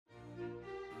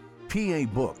PA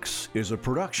Books is a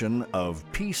production of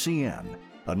PCN,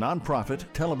 a nonprofit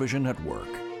television network.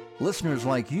 Listeners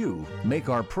like you make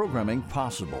our programming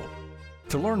possible.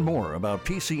 To learn more about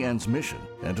PCN's mission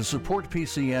and to support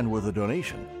PCN with a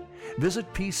donation,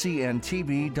 visit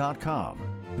PCNTV.com.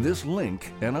 This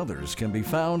link and others can be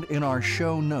found in our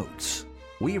show notes.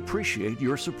 We appreciate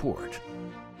your support.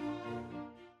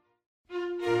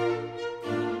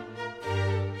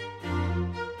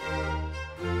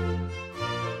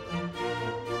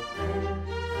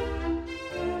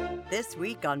 This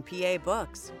week on PA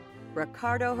Books,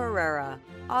 Ricardo Herrera,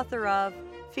 author of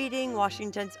Feeding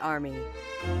Washington's Army.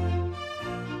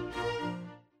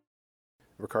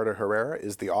 Ricardo Herrera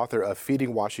is the author of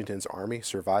Feeding Washington's Army,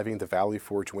 Surviving the Valley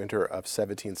Forge Winter of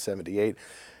 1778.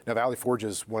 Now, Valley Forge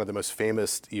is one of the most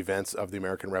famous events of the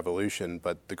American Revolution,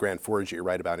 but the Grand Forge you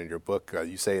write about in your book,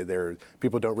 you say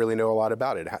people don't really know a lot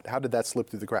about it. How did that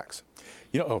slip through the cracks?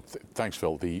 Thanks,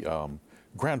 Phil. The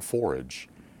Grand Forge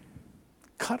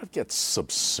kind of gets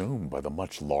subsumed by the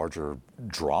much larger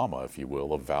drama, if you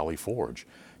will, of Valley Forge.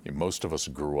 Most of us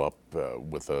grew up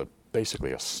with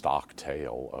basically a stock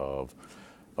tale of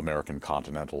American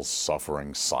Continentals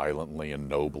suffering silently and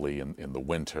nobly in the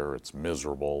winter. It's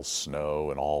miserable,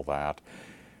 snow and all that.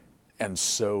 And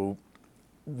so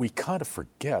we kind of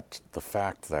forget the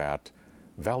fact that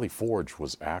Valley Forge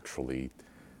was actually,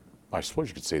 I suppose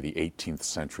you could say, the 18th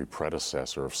century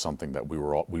predecessor of something that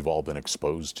we've all been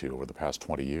exposed to over the past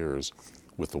 20 years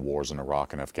with the wars in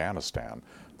Iraq and Afghanistan,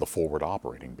 the forward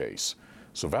operating base.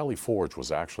 So Valley Forge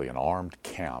was actually an armed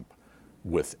camp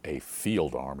with a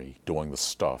field army doing the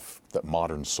stuff that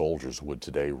modern soldiers would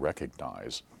today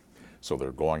recognize. So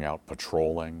they're going out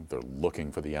patrolling, they're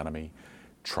looking for the enemy,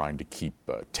 trying to keep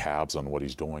tabs on what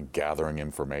he's doing, gathering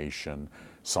information,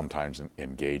 sometimes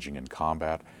engaging in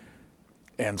combat.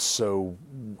 And so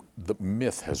the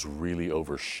myth has really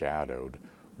overshadowed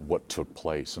what took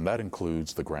place, and that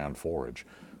includes the Grand Forge,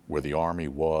 where the Army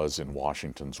was, in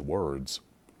Washington's words,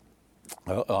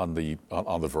 on the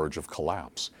verge of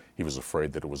collapse. He was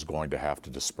afraid that it was going to have to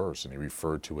disperse, and he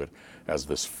referred to it as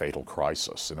this fatal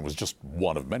crisis. And it was just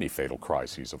one of many fatal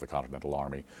crises of the Continental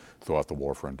Army throughout the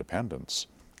War for Independence.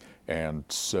 And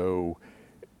so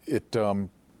it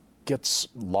gets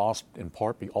lost in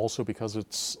part also because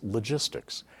it's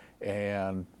logistics.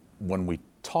 And when we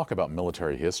talk about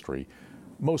military history,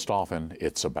 most often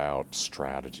it's about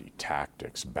strategy,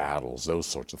 tactics, battles, those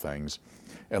sorts of things.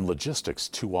 And logistics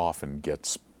too often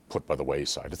gets put by the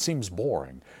wayside. It seems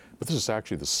boring, but this is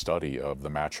actually the study of the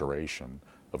maturation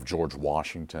of George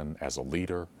Washington as a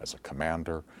leader, as a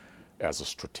commander, as a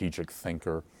strategic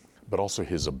thinker, but also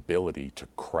his ability to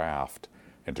craft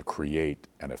and to create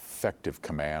an effective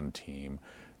command team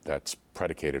that's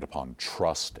predicated upon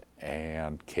trust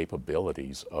and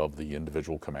capabilities of the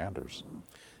individual commanders.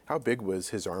 How big was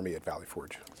his army at Valley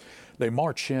Forge? They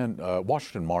march in,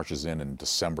 Washington marches in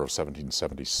December of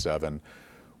 1777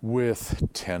 with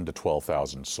 10 to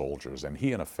 12,000 soldiers, and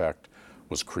he in effect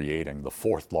was creating the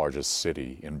fourth largest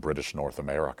city in British North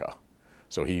America.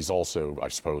 So he's also, I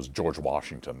suppose, George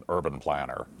Washington, urban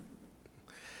planner.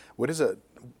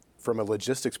 From a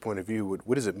logistics point of view,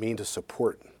 what does it mean to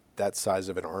support that size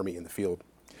of an army in the field?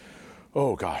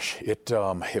 Oh gosh,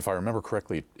 if I remember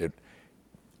correctly,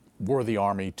 were the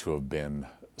army to have been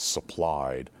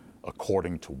supplied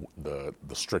according to the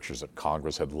strictures that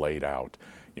Congress had laid out,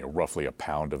 roughly a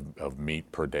pound of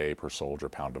meat per day per soldier, a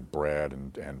pound of bread,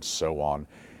 and so on,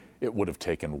 it would have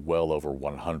taken well over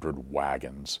 100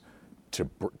 wagons to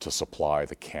supply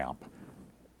the camp.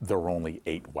 There were only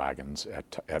 8 wagons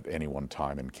at any one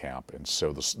time in camp, and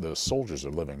so the soldiers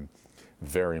are living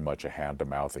very much a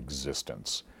hand-to-mouth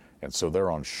existence, and so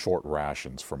they're on short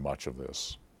rations for much of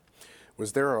this.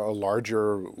 Was there a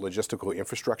larger logistical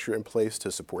infrastructure in place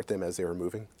to support them as they were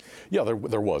moving? Yeah,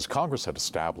 there was. Congress had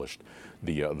established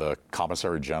the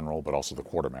Commissary General, but also the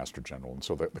Quartermaster General, and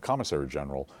so the Commissary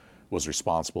General was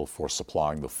responsible for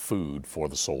supplying the food for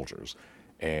the soldiers.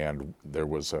 And there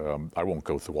was, I won't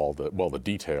go through the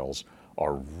details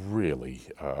are really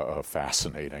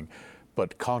fascinating,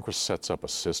 but Congress sets up a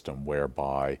system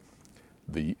whereby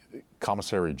the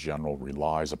Commissary General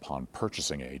relies upon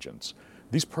purchasing agents.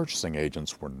 These purchasing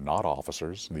agents were not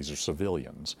officers, these are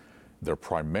civilians. They're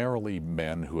primarily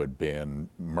men who had been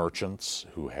merchants,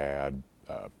 who had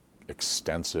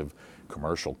extensive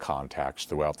commercial contacts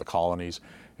throughout the colonies,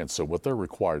 and so what they're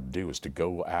required to do is to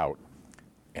go out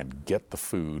and get the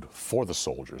food for the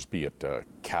soldiers, be it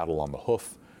cattle on the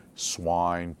hoof,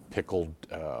 swine, pickled,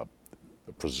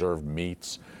 preserved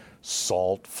meats,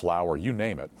 salt, flour, you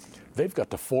name it. They've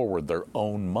got to forward their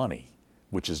own money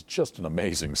which is just an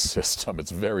amazing system.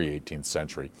 It's very 18th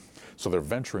century. So they're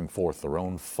venturing forth their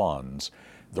own funds.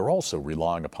 They're also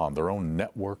relying upon their own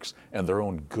networks and their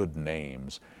own good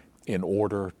names in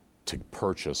order to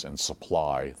purchase and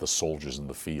supply the soldiers in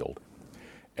the field.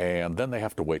 And then they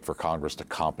have to wait for Congress to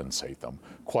compensate them.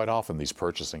 Quite often these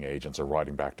purchasing agents are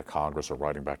writing back to Congress or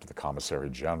writing back to the Commissary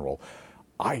General,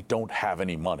 I don't have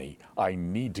any money. I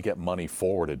need to get money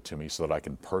forwarded to me so that I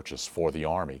can purchase for the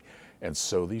Army. And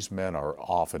so these men are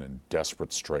often in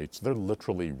desperate straits. They're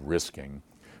literally risking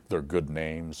their good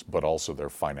names, but also their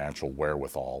financial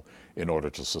wherewithal in order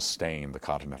to sustain the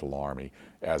Continental Army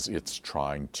as it's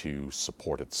trying to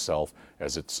support itself,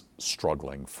 as it's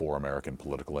struggling for American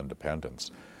political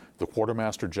independence. The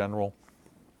Quartermaster General,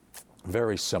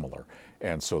 very similar.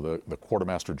 And so the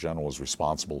Quartermaster General is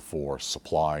responsible for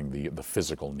supplying the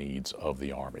physical needs of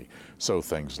the Army. So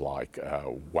things like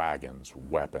wagons,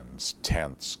 weapons,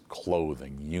 tents,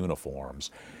 clothing,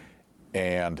 uniforms.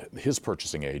 And his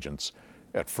purchasing agents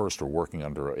at first are working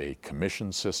under a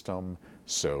commission system.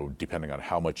 So depending on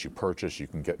how much you purchase, you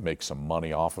can make some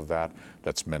money off of that.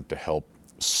 That's meant to help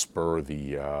spur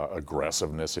the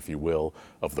aggressiveness, if you will,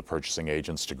 of the purchasing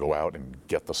agents to go out and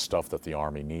get the stuff that the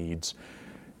Army needs.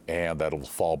 And that'll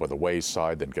fall by the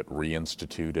wayside, then get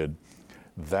reinstituted.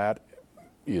 That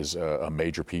is a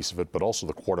major piece of it, but also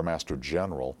the Quartermaster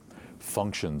General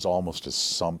functions almost as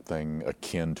something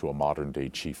akin to a modern-day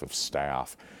Chief of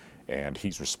Staff. And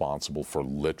he's responsible for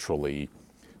literally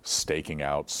staking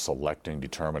out, selecting,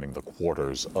 determining the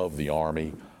quarters of the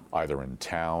Army, either in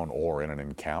town or in an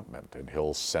encampment. And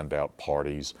he'll send out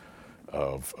parties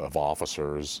of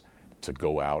officers to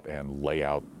go out and lay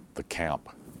out the camp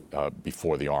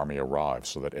before the Army arrives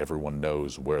so that everyone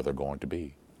knows where they're going to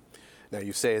be. Now,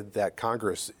 you say that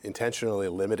Congress intentionally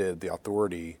limited the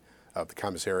authority of the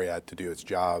commissariat to do its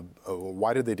job.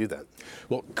 Why did they do that?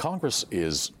 Well, Congress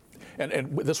is,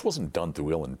 and this wasn't done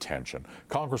through ill intention.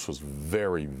 Congress was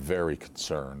very, very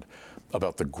concerned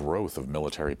about the growth of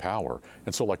military power.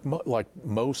 And so like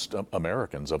most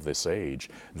Americans of this age,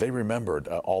 they remembered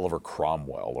Oliver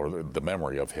Cromwell, or the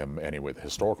memory of him anyway, the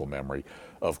historical memory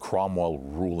of Cromwell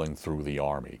ruling through the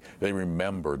Army. They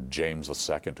remembered James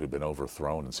II, who'd been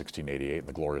overthrown in 1688 in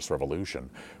the Glorious Revolution,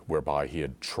 whereby he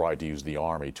had tried to use the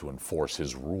Army to enforce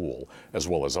his rule, as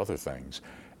well as other things.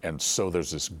 And so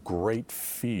there's this great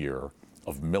fear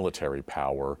of military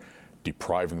power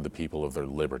depriving the people of their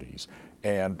liberties.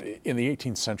 And in the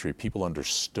 18th century, people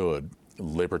understood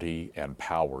liberty and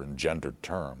power in gendered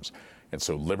terms. And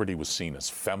so liberty was seen as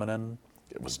feminine,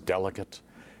 it was delicate,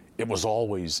 it was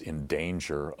always in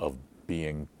danger of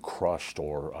being crushed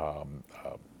or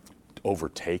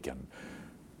overtaken.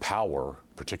 Power,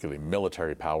 particularly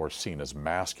military power, seen as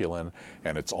masculine,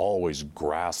 and it's always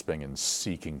grasping and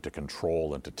seeking to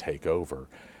control and to take over.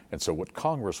 And so what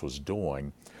Congress was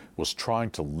doing was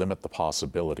trying to limit the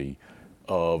possibility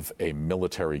of a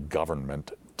military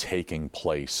government taking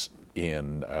place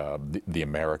in the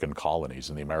American colonies,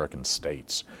 in the American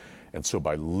states. And so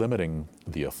by limiting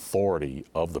the authority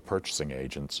of the purchasing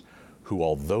agents, who,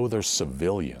 although they're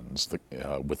civilians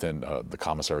within the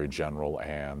Commissary General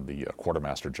and the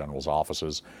Quartermaster General's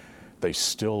offices, they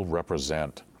still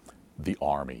represent the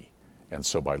Army. And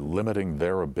so by limiting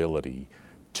their ability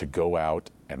to go out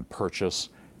and purchase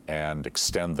and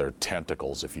extend their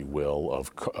tentacles, if you will,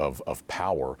 of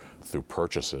power through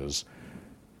purchases,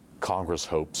 Congress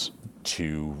hopes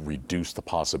to reduce the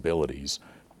possibilities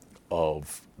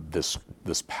of this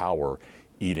power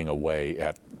eating away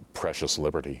at precious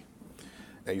liberty.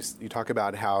 Now you talk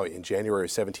about how in January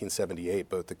 1778,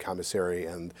 both the commissary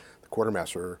and the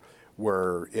quartermaster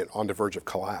were on the verge of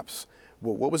collapse.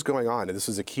 Well, what was going on? And this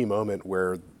is a key moment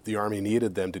where the Army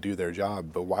needed them to do their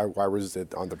job, but why was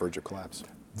it on the verge of collapse?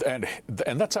 And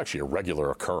that's actually a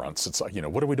regular occurrence. It's like,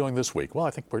 what are we doing this week? Well,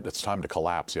 I think it's time to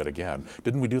collapse yet again.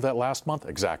 Didn't we do that last month?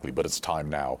 Exactly, but it's time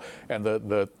now. And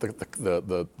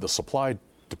the supply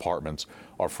departments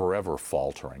are forever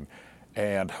faltering.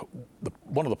 And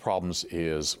one of the problems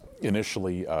is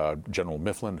initially General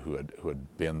Mifflin, who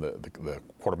had been the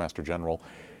Quartermaster General,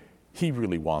 he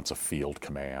really wants a field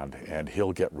command, and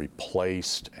he'll get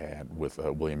replaced with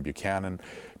William Buchanan.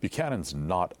 Buchanan's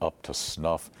not up to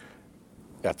snuff.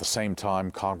 At the same time,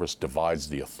 Congress divides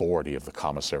the authority of the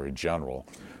Commissary General.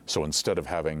 So instead of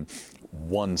having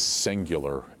one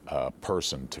singular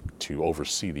person to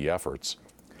oversee the efforts,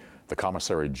 the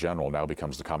Commissary General now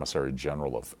becomes the Commissary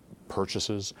General of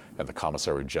Purchases and the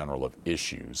Commissary General of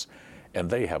Issues. And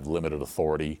they have limited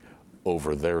authority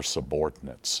over their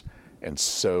subordinates. And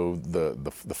so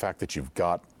the fact that you've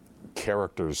got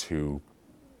characters who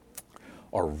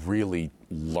are really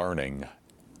learning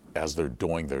as they're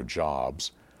doing their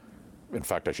jobs. In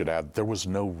fact, I should add, there was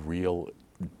no real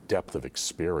depth of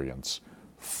experience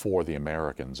for the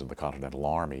Americans in the Continental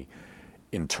Army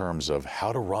in terms of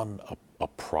how to run a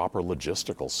proper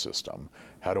logistical system,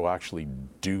 how to actually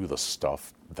do the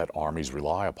stuff that armies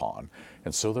rely upon.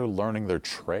 And so they're learning their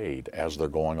trade as they're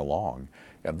going along.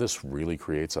 And this really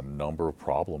creates a number of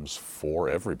problems for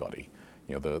everybody.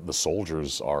 You know, the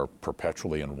soldiers are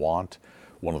perpetually in want.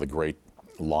 One of the great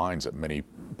lines that many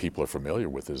people are familiar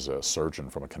with is a surgeon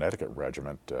from a Connecticut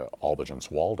regiment, Albigence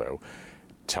Waldo,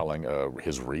 telling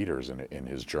his readers in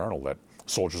his journal that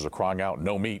soldiers are crying out,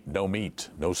 "No meat, no meat,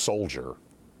 no soldier."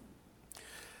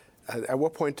 At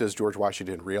what point does George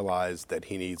Washington realize that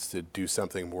he needs to do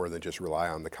something more than just rely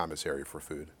on the commissary for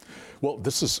food? Well,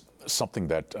 this is something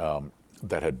that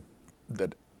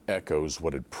that echoes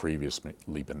what had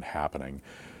previously been happening.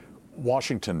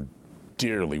 Washington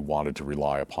dearly wanted to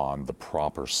rely upon the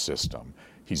proper system.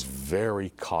 He's very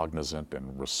cognizant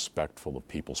and respectful of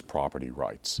people's property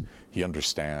rights. He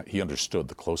understood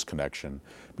the close connection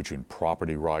between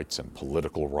property rights and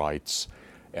political rights,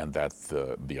 and that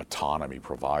the autonomy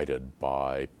provided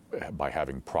by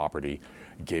having property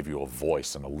gave you a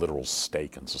voice and a literal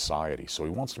stake in society. So he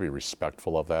wants to be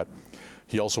respectful of that.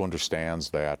 He also understands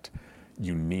that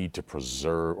you need to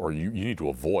preserve, or you need to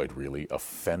avoid really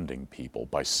offending people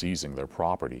by seizing their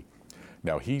property.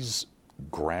 Now, he's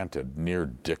granted near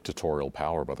dictatorial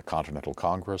power by the Continental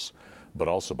Congress, but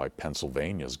also by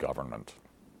Pennsylvania's government.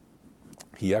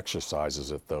 He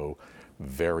exercises it, though,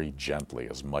 very gently,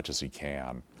 as much as he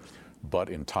can. But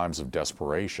in times of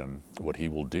desperation, what he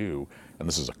will do, and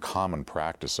this is a common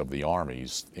practice of the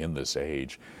armies in this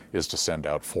age, is to send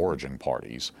out foraging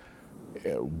parties.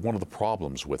 One of the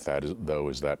problems with that,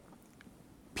 is that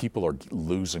people are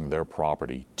losing their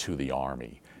property to the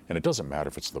army. And it doesn't matter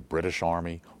if it's the British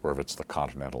Army or if it's the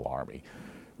Continental Army.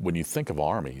 When you think of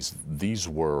armies, these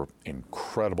were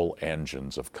incredible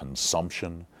engines of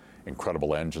consumption,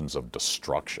 incredible engines of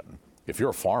destruction. If you're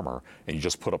a farmer and you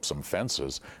just put up some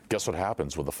fences, guess what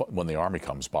happens when the army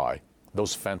comes by?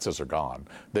 Those fences are gone.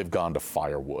 They've gone to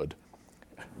firewood.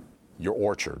 Your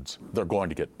orchards, they're going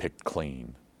to get picked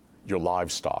clean. Your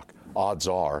livestock, odds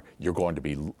are you're going to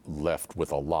be left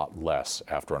with a lot less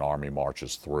after an army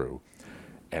marches through.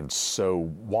 And so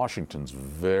Washington's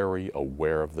very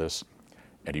aware of this,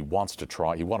 and he wanted to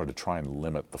try and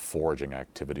limit the foraging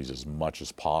activities as much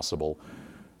as possible.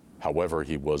 However,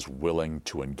 he was willing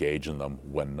to engage in them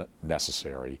when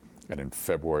necessary. And in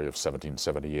February of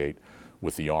 1778,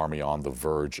 with the army on the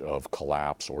verge of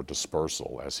collapse or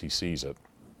dispersal, as he sees it,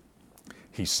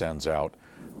 he sends out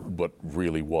what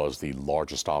really was the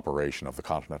largest operation of the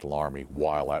Continental Army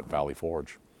while at Valley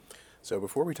Forge. So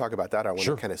before we talk about that, I want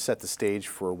Sure. to kind of set the stage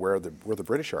for where the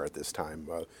British are at this time.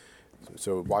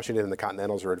 So Washington and the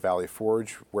Continentals are at Valley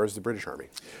Forge. Where's the British Army?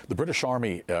 The British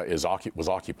Army was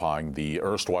occupying the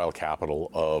erstwhile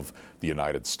capital of the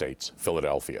United States,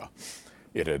 Philadelphia.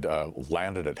 It had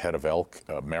landed at Head of Elk,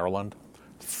 Maryland,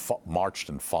 marched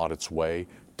and fought its way,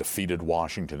 defeated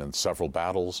Washington in several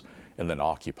battles, and then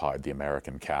occupied the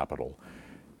American capital.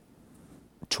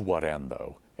 To what end,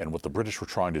 though? And what the British were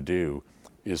trying to do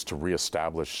is to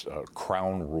reestablish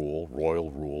crown rule, royal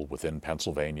rule within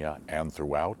Pennsylvania and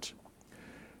throughout.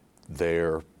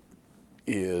 There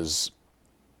is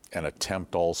an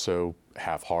attempt also,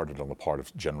 half-hearted on the part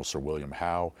of General Sir William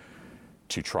Howe,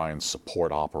 to try and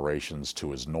support operations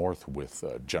to his north with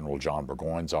General John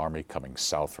Burgoyne's army coming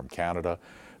south from Canada.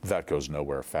 That goes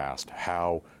nowhere fast.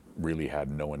 Howe really had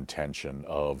no intention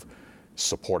of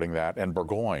supporting that, and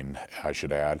Burgoyne, I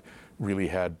should add, really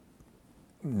had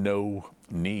no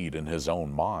need in his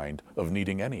own mind of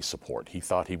needing any support. He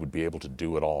thought he would be able to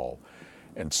do it all.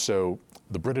 And so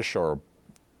the British are,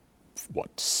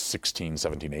 16,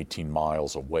 17, 18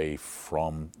 miles away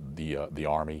from the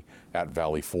army at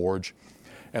Valley Forge,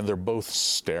 and they're both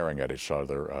staring at each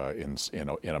other in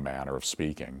a manner of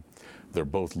speaking. They're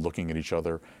both looking at each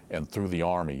other, and through the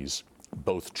armies,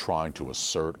 both trying to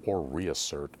assert or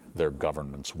reassert their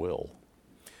government's will.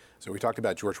 So we talked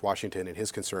about George Washington and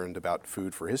his concern about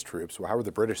food for his troops. Well, how are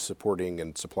the British supporting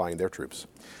and supplying their troops?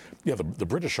 Yeah, the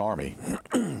British Army,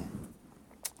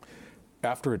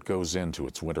 after it goes into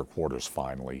its winter quarters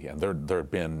finally, and there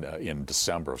had been in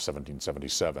December of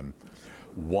 1777,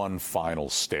 one final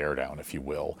stare down, if you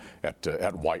will,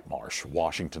 at White Marsh.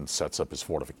 Washington sets up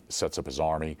his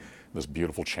army, this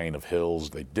beautiful chain of hills.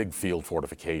 They dig field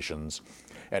fortifications,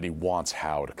 and he wants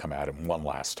Howe to come at him one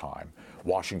last time.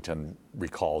 Washington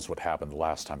recalls what happened the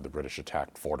last time the British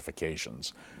attacked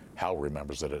fortifications. Howe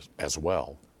remembers it as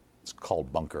well. It's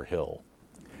called Bunker Hill.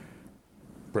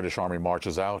 British Army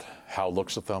marches out. Howe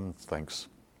looks at them, thinks,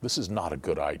 this is not a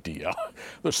good idea.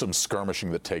 There's some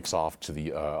skirmishing that takes off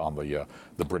to on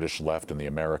the British left and the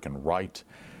American right,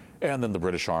 and then the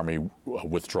British Army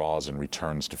withdraws and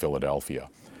returns to Philadelphia.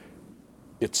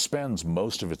 It spends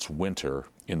most of its winter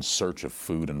in search of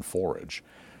food and forage.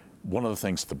 One of the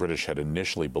things the British had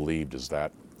initially believed is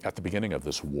that at the beginning of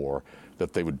this war,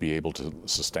 that they would be able to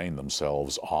sustain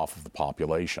themselves off of the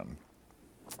population.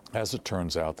 As it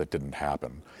turns out, that didn't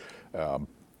happen.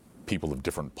 People of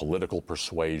different political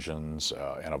persuasions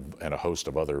and a host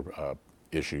of other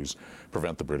issues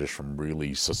prevent the British from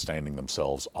really sustaining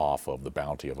themselves off of the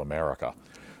bounty of America.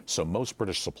 So most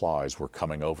British supplies were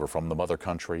coming over from the mother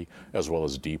country as well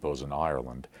as depots in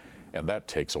Ireland. And that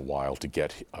takes a while to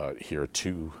get here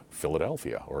to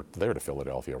Philadelphia, or there to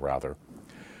Philadelphia rather.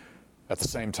 At the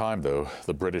same time, though,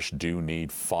 the British do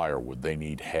need firewood. They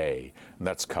need hay, and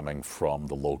that's coming from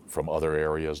from other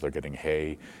areas. They're getting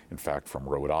hay, in fact, from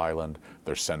Rhode Island.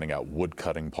 They're sending out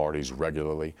wood-cutting parties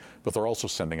regularly, but they're also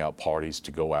sending out parties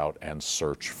to go out and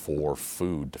search for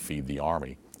food to feed the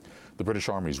army. The British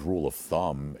Army's rule of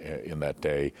thumb in that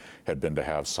day had been to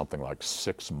have something like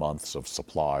 6 months of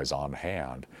supplies on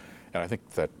hand, and I think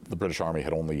that the British Army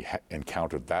had only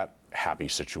encountered that happy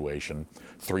situation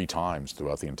 3 times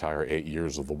throughout the entire 8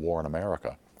 years of the war in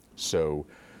America. So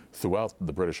throughout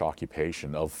the British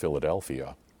occupation of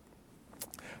Philadelphia,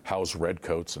 Howe's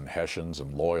redcoats and Hessians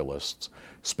and Loyalists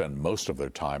spend most of their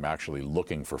time actually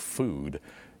looking for food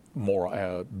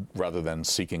more rather than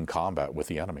seeking combat with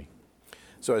the enemy.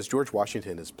 So as George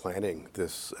Washington is planning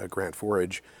this grand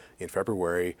forage in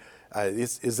February,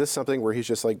 is this something where he's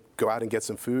just like, go out and get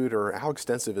some food, or how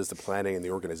extensive is the planning and the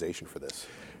organization for this?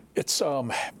 It's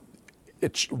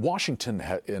Washington,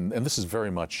 and this is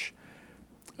very much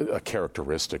a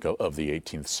characteristic of the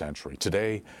 18th century.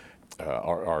 Today,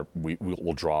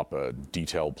 we'll drop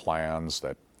detailed plans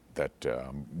that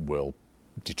will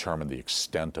determine the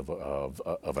extent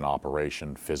of an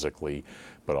operation physically,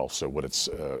 but also what it's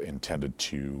intended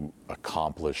to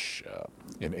accomplish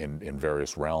in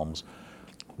various realms.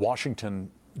 Washington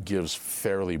gives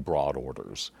fairly broad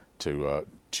orders to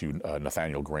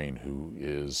Nathaniel Greene, who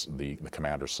is the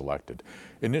commander selected.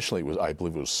 Initially, I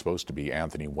believe it was supposed to be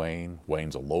Anthony Wayne.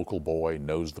 Wayne's a local boy,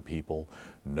 knows the people,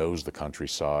 knows the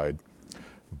countryside,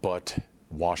 but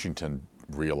Washington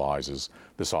realizes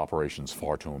this operation's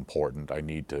far too important. I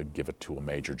need to give it to a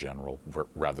major general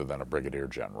rather than a brigadier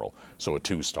general, so a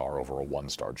 2-star over a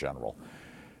 1-star general.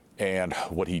 And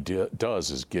what he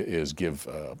does is give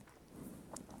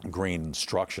Greene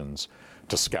instructions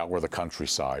to scour the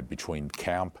countryside between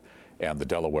camp and the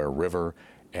Delaware River,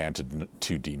 and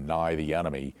to deny the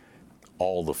enemy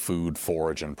all the food,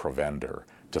 forage, and provender,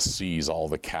 to seize all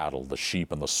the cattle, the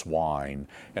sheep, and the swine,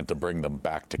 and to bring them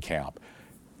back to camp.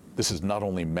 This is not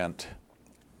only meant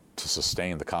to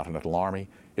sustain the Continental Army,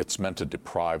 it's meant to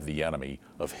deprive the enemy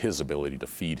of his ability to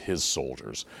feed his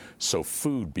soldiers. So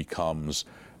food becomes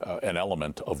an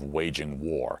element of waging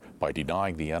war. By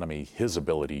denying the enemy his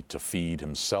ability to feed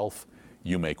himself,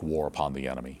 you make war upon the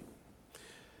enemy.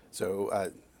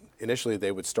 So initially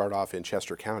they would start off in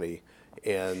Chester County,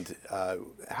 and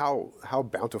how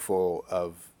bountiful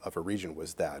of a region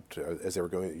was that as they were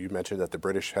going? You mentioned that the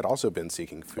British had also been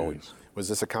seeking food. Oh, yes. Was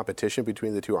this a competition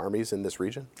between the two armies in this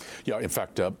region? Yeah, in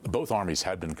fact, both armies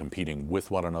had been competing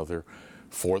with one another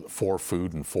for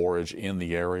food and forage in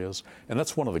the areas, and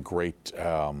that's one of the great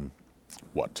one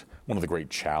of the great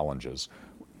challenges.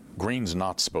 Greene's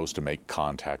not supposed to make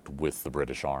contact with the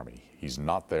British Army. He's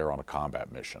not there on a combat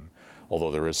mission,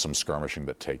 although there is some skirmishing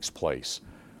that takes place.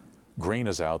 Greene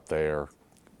is out there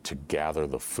to gather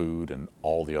the food and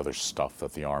all the other stuff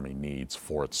that the Army needs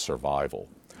for its survival.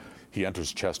 He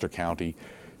enters Chester County.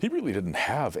 He really didn't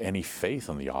have any faith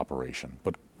in the operation,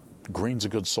 but Greene's a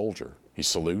good soldier. He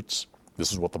salutes.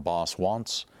 This is what the boss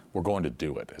wants. We're going to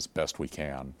do it as best we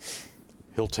can.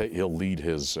 He'll lead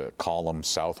his column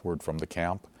southward from the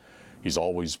camp. He's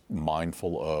always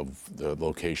mindful of the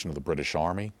location of the British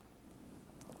Army.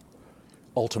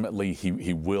 Ultimately,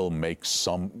 he will make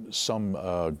some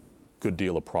good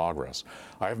deal of progress.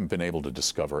 I haven't been able to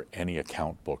discover any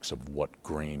account books of what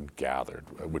Greene gathered,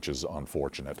 which is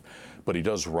unfortunate. But he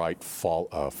does write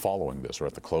following this, or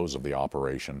at the close of the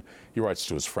operation, he writes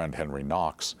to his friend Henry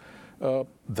Knox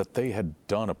that they had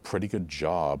done a pretty good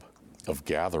job of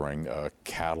gathering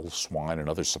cattle, swine, and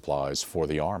other supplies for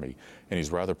the Army. And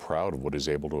he's rather proud of what he's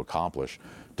able to accomplish,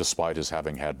 despite his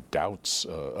having had doubts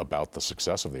about the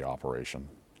success of the operation.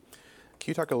 Can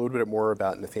you talk a little bit more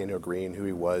about Nathaniel Greene, who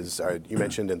he was? You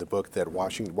mentioned in the book that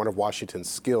one of Washington's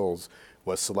skills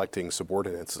was selecting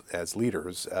subordinates as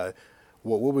leaders.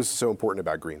 What was so important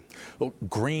about Greene? Well,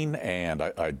 Greene, and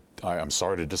I'm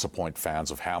sorry to disappoint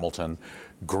fans of Hamilton,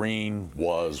 Greene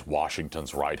was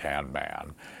Washington's right-hand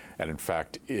man. And in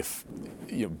fact,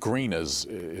 Greene is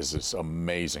this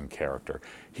amazing character.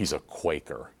 He's a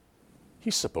Quaker.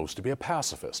 He's supposed to be a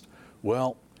pacifist.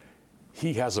 Well,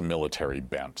 he has a military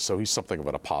bent, so he's something of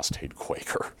an apostate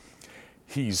Quaker.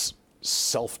 He's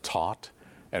self-taught.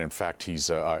 And in fact,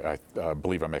 I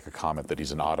believe I make a comment that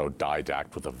he's an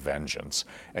autodidact with a vengeance.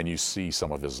 And you see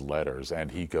some of his letters,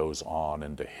 and he goes on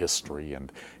into history,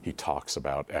 and he talks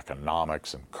about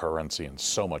economics and currency and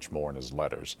so much more in his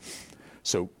letters.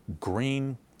 So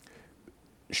Greene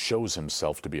shows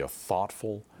himself to be a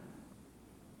thoughtful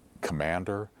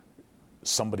commander,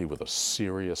 somebody with a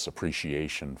serious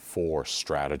appreciation for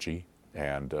strategy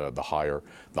and the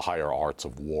higher arts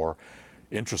of war.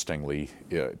 Interestingly,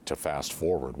 to fast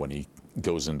forward, when he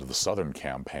goes into the Southern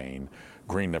campaign,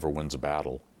 Greene never wins a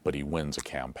battle, but he wins a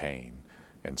campaign.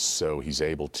 And so he's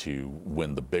able to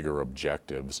win the bigger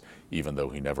objectives, even though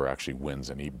he never actually wins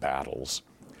any battles.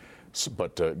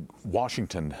 But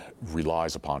Washington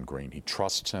relies upon Greene. He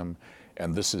trusts him,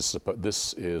 and this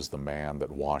is the man that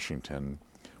Washington,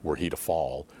 were he to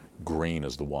fall, Greene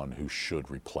is the one who should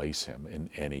replace him in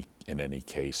any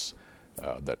case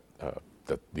that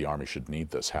the Army should need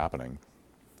this happening.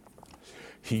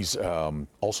 He's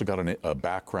also got a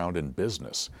background in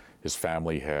business. His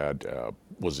family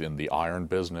was in the iron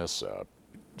business,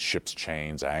 ships'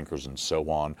 chains, anchors, and so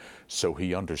on, so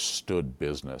he understood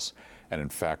business. And in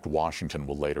fact, Washington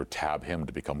will later tab him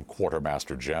to become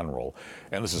quartermaster general.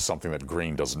 And this is something that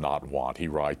Greene does not want. He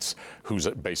writes, who's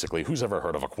ever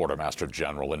heard of a quartermaster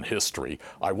general in history?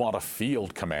 I want a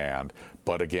field command.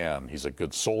 But again, he's a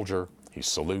good soldier, he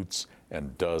salutes,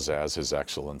 and does as His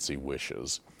Excellency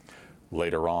wishes.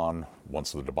 Later on,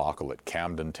 once the debacle at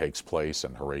Camden takes place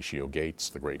and Horatio Gates,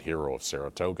 the great hero of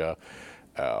Saratoga,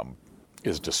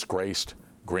 is disgraced,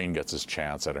 Greene gets his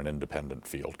chance at an independent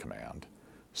field command.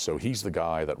 So he's the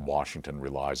guy that Washington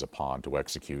relies upon to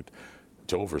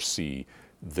oversee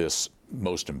this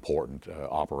most important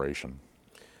operation.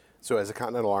 So as the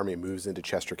Continental Army moves into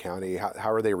Chester County,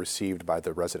 how are they received by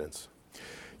the residents?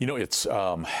 It's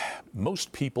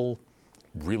most people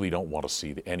really don't want to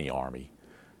see any army.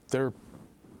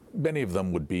 Many of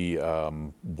them would be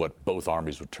what both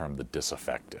armies would term the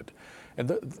disaffected. And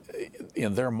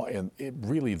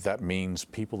really that means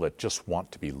people that just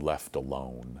want to be left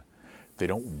alone. They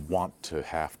don't want to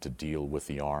have to deal with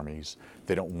the armies.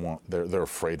 They're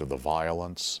afraid of the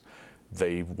violence.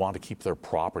 They want to keep their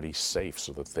property safe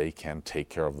so that they can take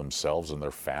care of themselves and their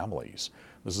families.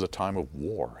 This is a time of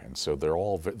war, and so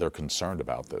they're concerned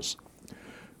about this.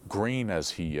 Greene, as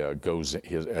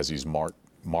he's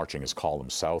marching his column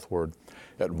southward,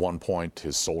 at one point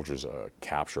his soldiers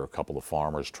capture a couple of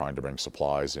farmers trying to bring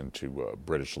supplies into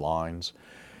British lines,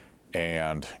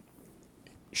 and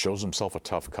shows himself a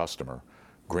tough customer.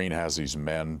 Greene has these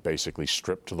men basically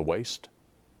stripped to the waist,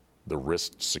 the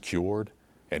wrists secured,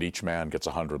 and each man gets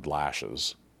 100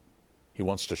 lashes. He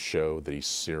wants to show that he's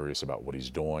serious about what he's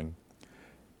doing,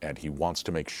 and he wants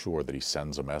to make sure that he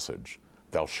sends a message: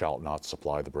 thou shalt not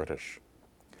supply the British.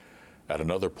 At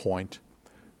another point,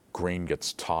 Greene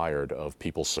gets tired of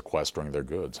people sequestering their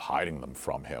goods, hiding them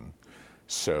from him.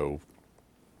 So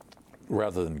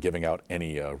rather than giving out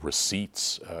any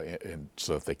receipts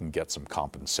so that they can get some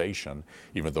compensation,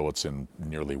 even though it's in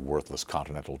nearly worthless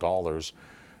continental dollars,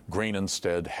 Greene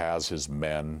instead has his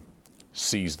men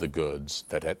seize the goods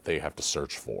that they have to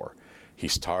search for.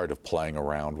 He's tired of playing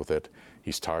around with it.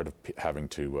 He's tired of having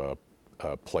to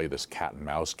play this cat and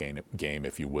mouse game,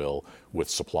 if you will, with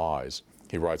supplies.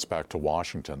 He writes back to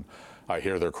Washington, I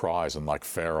hear their cries, and like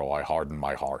Pharaoh, I harden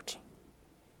my heart.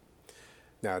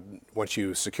 Now, once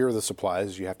you secure the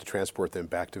supplies, you have to transport them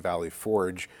back to Valley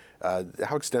Forge.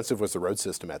 How extensive was the road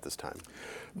system at this time?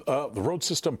 The road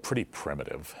system pretty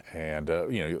primitive, and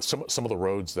some of the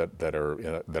roads that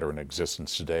are in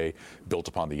existence today, built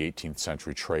upon the 18th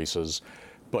century traces,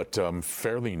 but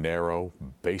fairly narrow,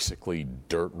 basically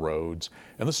dirt roads.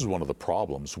 And this is one of the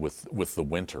problems with the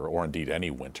winter, or indeed any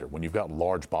winter, when you've got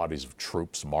large bodies of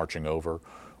troops marching over,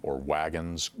 or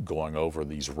wagons going over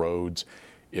these roads.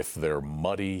 If they're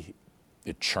muddy,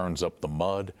 it churns up the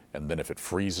mud, and then if it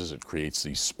freezes, it creates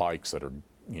these spikes that are,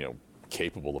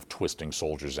 capable of twisting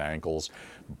soldiers' ankles,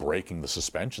 breaking the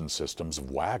suspension systems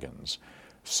of wagons.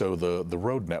 So the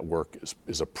road network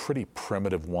is a pretty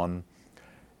primitive one,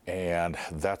 and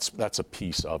that's a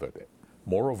piece of it.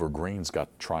 Moreover, Greene's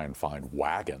got to try and find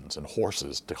wagons and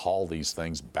horses to haul these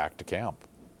things back to camp.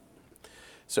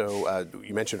 So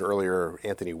you mentioned earlier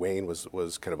Anthony Wayne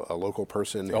was kind of a local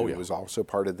person who was also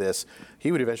part of this.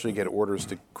 He would eventually get orders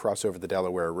to cross over the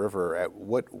Delaware River.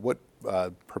 What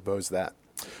proposed that?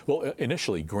 Well,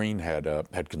 initially, Greene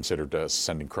had considered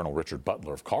sending Colonel Richard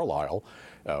Butler of Carlisle,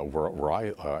 where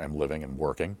I am living and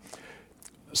working,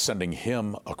 sending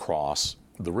him across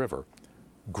the river.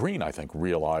 Greene, I think,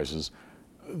 realizes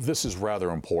this is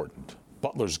rather important.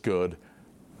 Butler's good.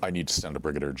 I need to send a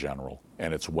brigadier general,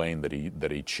 and it's Wayne that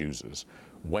he chooses.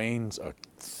 Wayne's a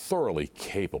thoroughly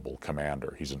capable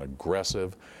commander. He's an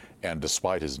aggressive, and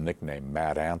despite his nickname,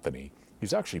 Mad Anthony,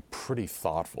 he's actually pretty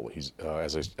thoughtful. He's,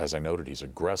 as I noted, he's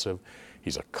aggressive.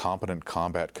 He's a competent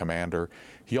combat commander.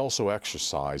 He also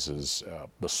exercises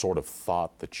the sort of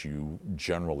thought that you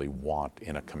generally want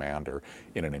in a commander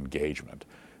in an engagement.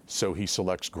 So he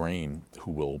selects Greene, who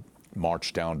will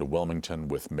march down to Wilmington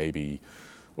with maybe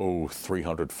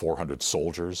 300, 400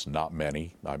 soldiers, not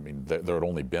many. I mean, there had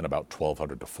only been about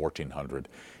 1,200 to 1,400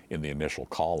 in the initial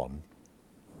column.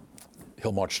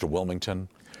 He'll march to Wilmington,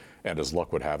 and as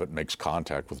luck would have it, makes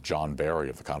contact with John Barry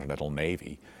of the Continental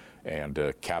Navy.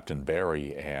 And Captain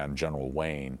Barry and General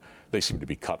Wayne, they seem to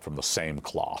be cut from the same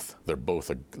cloth. They're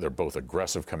both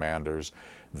aggressive commanders.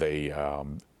 They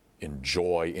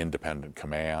enjoy independent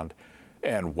command.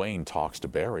 And Wayne talks to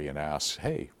Barry and asks,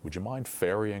 hey, would you mind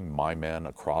ferrying my men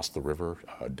across the river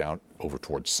down over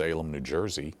towards Salem, New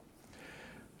Jersey?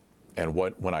 And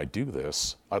when I do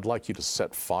this, I'd like you to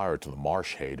set fire to the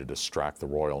marsh hay to distract the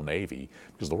Royal Navy,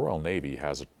 because the Royal Navy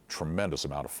has a tremendous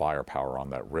amount of firepower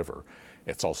on that river.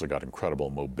 It's also got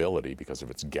incredible mobility because of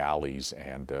its galleys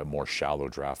and more shallow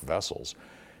draft vessels.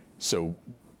 So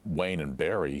Wayne and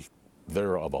Barry,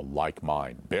 they're of a like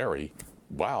mind. Barry,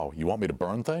 wow, you want me to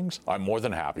burn things? I'm more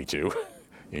than happy to.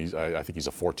 I think he's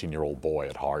a 14-year-old boy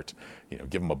at heart.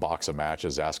 Give him a box of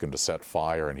matches, ask him to set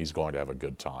fire, and he's going to have a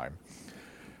good time.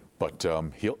 But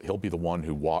he'll be the one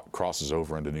who crosses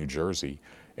over into New Jersey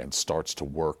and starts to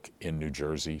work in New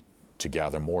Jersey to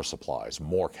gather more supplies,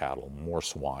 more cattle, more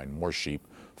swine, more sheep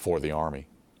for the Army.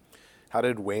 How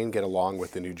did Wayne get along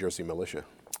with the New Jersey militia?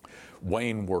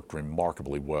 Wayne worked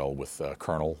remarkably well with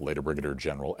Colonel, later Brigadier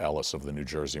General Ellis of the New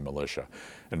Jersey Militia.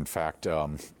 In fact,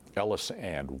 Ellis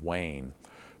and Wayne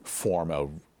form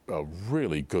a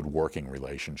really good working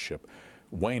relationship.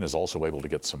 Wayne is also able to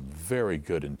get some very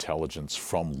good intelligence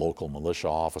from local militia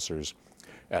officers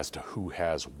as to who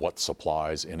has what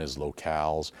supplies in his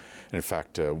locales. And in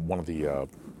fact, for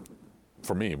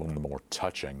me, one of the more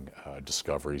touching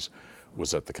discoveries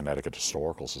was at the Connecticut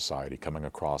Historical Society, coming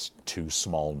across 2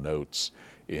 small notes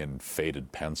in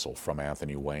faded pencil from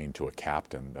Anthony Wayne to a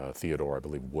captain, Theodore, I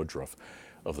believe, Woodruff,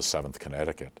 of the 7th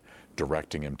Connecticut,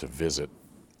 directing him to visit.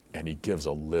 And he gives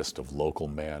a list of local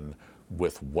men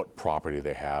with what property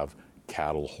they have,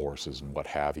 cattle, horses, and what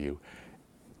have you,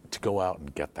 to go out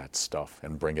and get that stuff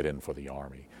and bring it in for the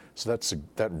Army. So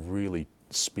that really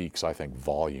speaks, I think,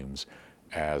 volumes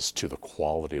as to the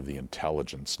quality of the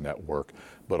intelligence network,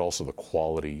 but also the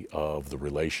quality of the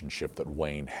relationship that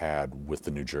Wayne had with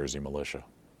the New Jersey militia.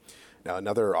 Now,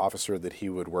 another officer that he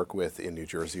would work with in New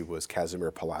Jersey was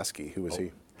Casimir Pulaski. Who was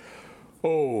he?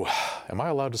 Am I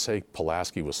allowed to say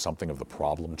Pulaski was something of the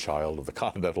problem child of the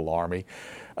Continental Army?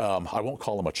 I won't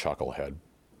call him a chucklehead.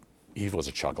 He was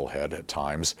a chucklehead at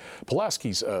times.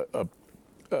 Pulaski's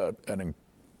an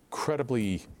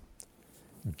incredibly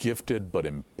gifted but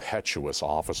impetuous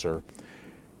officer.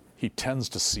 He tends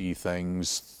to see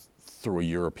things through a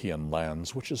European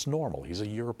lens, which is normal. He's a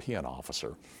European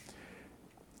officer.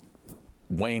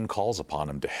 Wayne calls upon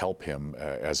him to help him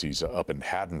as he's up in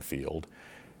Haddonfield,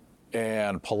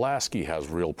 and Pulaski has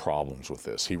real problems with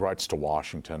this. He writes to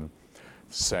Washington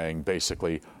saying,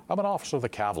 basically, I'm an officer of the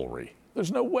cavalry.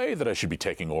 There's no way that I should be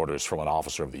taking orders from an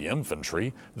officer of the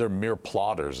infantry. They're mere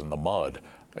plodders in the mud.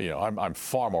 I'm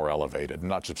far more elevated,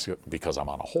 not just because I'm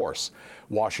on a horse.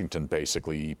 Washington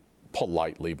basically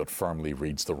politely but firmly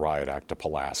reads the riot act to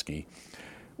Pulaski.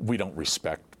 We don't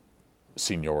respect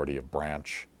seniority of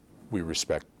branch. We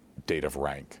respect date of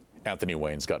rank. Anthony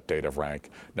Wayne's got date of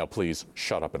rank. Now please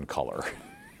shut up and color.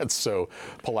 And so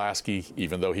Pulaski,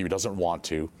 even though he doesn't want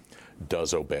to,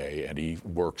 does obey, and he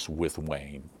works with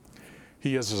Wayne.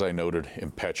 He is, as I noted,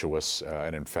 impetuous,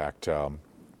 and in fact, at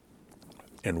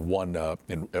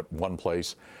one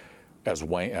place, as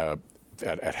Wayne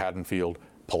at Haddonfield,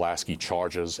 Pulaski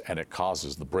charges, and it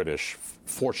causes the British,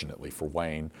 fortunately for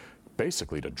Wayne,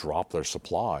 basically to drop their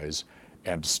supplies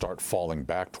and to start falling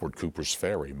back toward Cooper's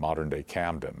Ferry, modern-day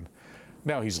Camden.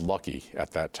 Now he's lucky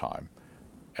at that time.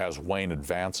 As Wayne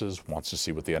advances, wants to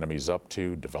see what the enemy's up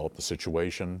to, develop the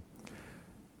situation,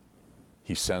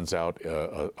 He sends out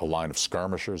a line of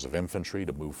skirmishers, of infantry,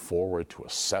 to move forward, to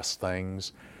assess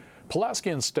things. Pulaski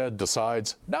instead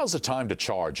decides, now's the time to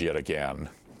charge yet again.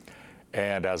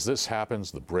 And as this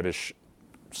happens, the British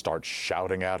start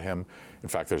shouting at him. In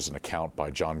fact, there's an account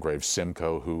by John Graves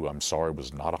Simcoe, who, I'm sorry,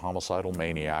 was not a homicidal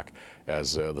maniac,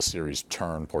 as the series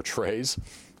Turn portrays.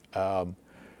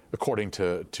 According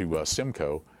to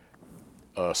Simcoe,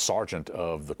 a sergeant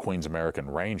of the Queen's American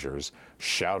Rangers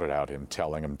shouted at him,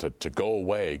 telling him to go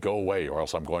away, or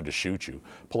else I'm going to shoot you.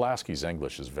 Pulaski's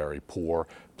English is very poor,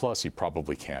 plus he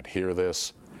probably can't hear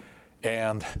this.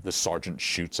 And the sergeant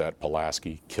shoots at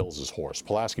Pulaski, kills his horse.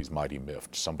 Pulaski's mighty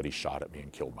miffed. Somebody shot at me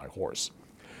and killed my horse.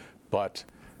 But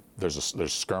there's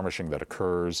skirmishing that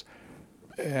occurs,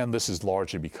 and this is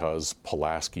largely because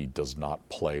Pulaski does not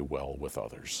play well with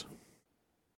others.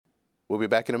 We'll be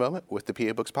back in a moment with the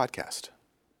PA Books Podcast.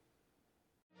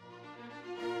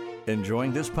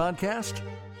 Enjoying this podcast?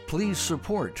 Please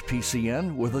support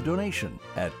PCN with a donation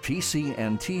at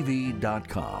pcntv.com.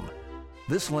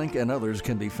 This link and others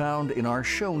can be found in our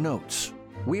show notes.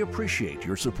 We appreciate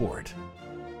your support.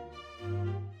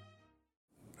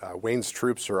 Wayne's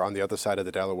troops are on the other side of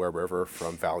the Delaware River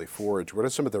from Valley Forge. What are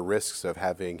some of the risks of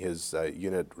having his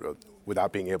unit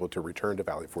without being able to return to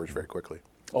Valley Forge very quickly?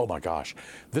 Oh my gosh,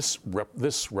 this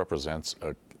represents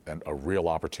a real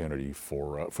opportunity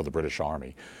for the British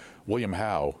Army. William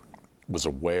Howe was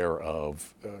aware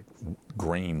of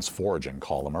Greene's foraging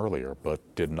column earlier, but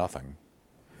did nothing.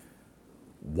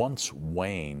 Once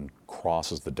Wayne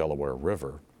crosses the Delaware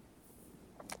River,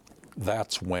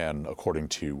 that's when, according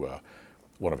to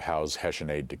one of Howe's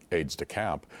Hessian aides de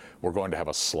camp, we're going to have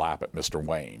a slap at Mr.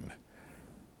 Wayne.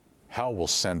 Howe will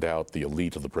send out the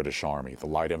elite of the British Army, the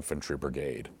Light Infantry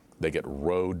Brigade. They get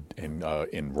rowed in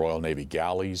Royal Navy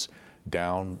galleys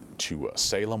down to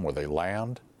Salem, where they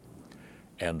land,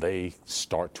 and they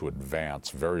start to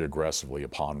advance very aggressively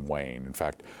upon Wayne. In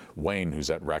fact, Wayne, who's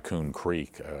at Raccoon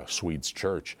Creek, Swede's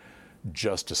church,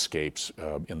 just escapes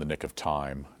in the nick of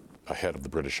time ahead of the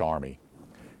British Army,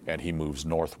 and he moves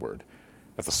northward.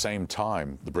 At the same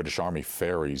time, the British Army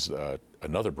ferries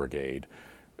another brigade,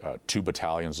 2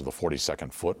 battalions of the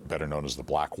 42nd Foot, better known as the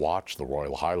Black Watch, the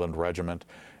Royal Highland Regiment,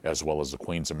 as well as the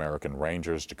Queen's American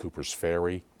Rangers to Cooper's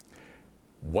Ferry.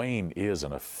 Wayne is,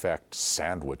 in effect,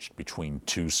 sandwiched between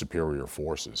 2 superior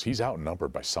forces. He's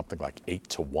outnumbered by something like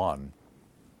 8-1.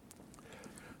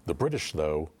 The British,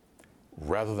 though,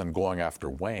 rather than going after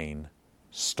Wayne,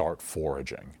 start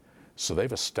foraging. So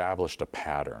they've established a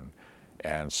pattern.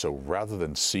 And so rather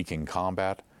than seeking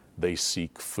combat, they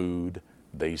seek food,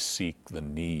 they seek the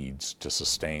needs to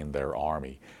sustain their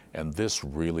army. And this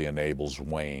really enables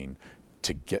Wayne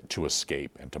to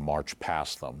escape and to march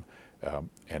past them,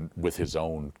 and with his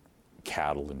own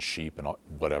cattle and sheep and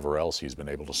whatever else he's been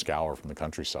able to scour from the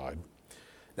countryside.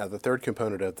 Now, the third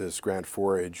component of this grand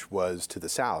forage was to the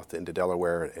south into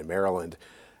Delaware and Maryland,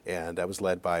 and that was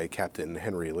led by Captain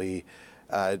Henry Lee.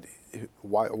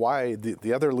 Why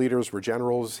the other leaders were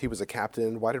generals, he was a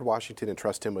captain. Why did Washington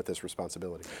entrust him with this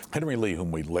responsibility? Henry Lee,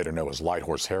 whom we later know as Light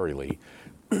Horse Harry Lee,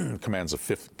 commands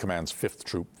 5th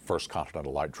Troop, 1st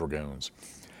Continental Light Dragoons.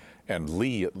 And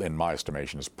Lee, in my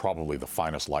estimation, is probably the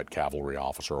finest light cavalry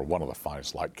officer, or one of the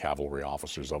finest light cavalry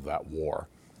officers of that war.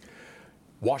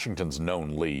 Washington's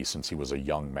known Lee since he was a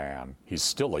young man. He's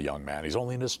still a young man. He's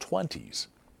only in his 20s.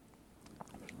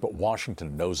 But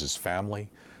Washington knows his family.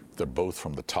 They're both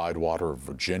from the Tidewater of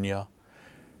Virginia.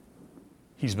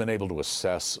 He's been able to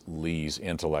assess Lee's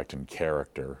intellect and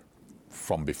character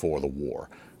from before the war.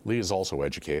 Lee is also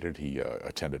educated. He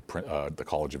attended the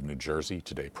College of New Jersey,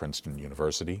 today Princeton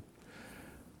University.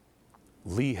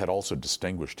 Lee had also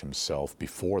distinguished himself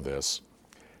before this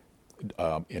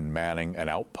in manning an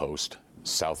outpost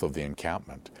south of the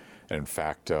encampment. And in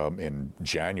fact, in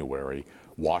January,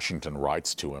 Washington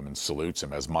writes to him and salutes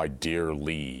him as "my dear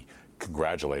Lee,"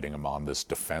 congratulating him on this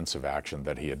defensive action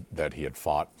that he had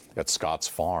fought at Scott's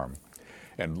Farm.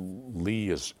 And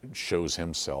Lee shows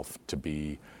himself to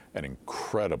be an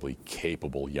incredibly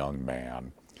capable young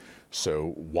man.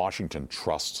 So Washington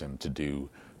trusts him to do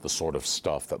the sort of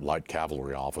stuff that light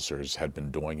cavalry officers had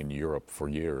been doing in Europe for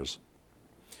years.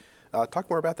 Talk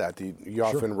more about that. You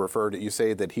often you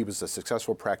say that he was a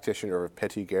successful practitioner of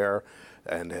petit guerre,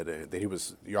 and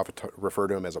that you often refer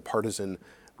to him as a partisan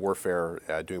warfare,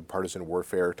 doing partisan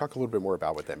warfare. Talk a little bit more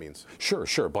about what that means.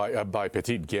 Sure. By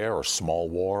petite guerre, or small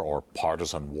war, or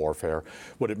partisan warfare,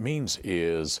 what it means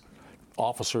is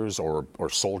officers or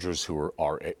soldiers who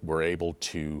were able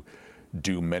to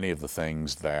do many of the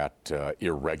things that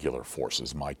irregular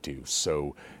forces might do.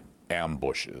 So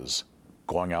ambushes,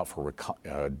 going out for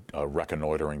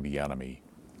reconnoitering the enemy,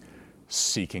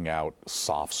 seeking out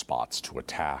soft spots to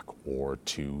attack or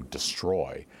to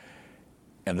destroy.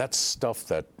 And that's stuff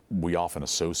that we often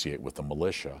associate with the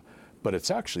militia, but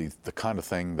it's actually the kind of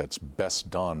thing that's best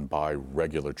done by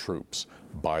regular troops,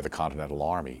 by the Continental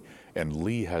Army. And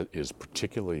Lee is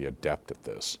particularly adept at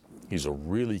this. He's a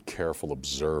really careful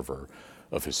observer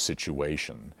of his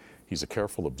situation. He's a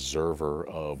careful observer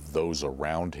of those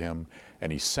around him,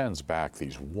 and he sends back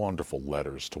these wonderful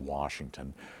letters to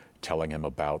Washington telling him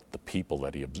about the people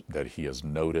that he has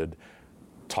noted,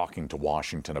 talking to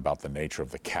Washington about the nature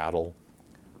of the cattle,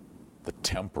 the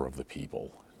temper of the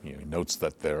people. He notes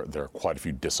that there are quite a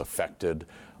few disaffected,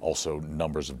 also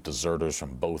numbers of deserters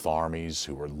from both armies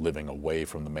who are living away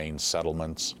from the main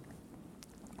settlements.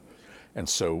 And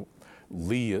so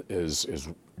Lee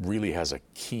really has a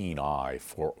keen eye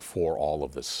for all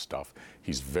of this stuff.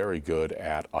 He's very good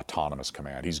at autonomous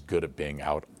command. He's good at being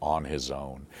out on his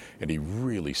own, and he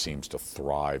really seems to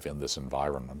thrive in this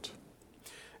environment.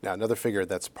 Now, another figure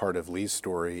that's part of Lee's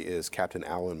story is Captain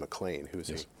Allen McLane. Who is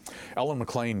he? Allen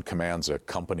McLane commands a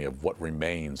company of what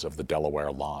remains of the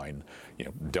Delaware Line.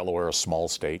 Delaware, a small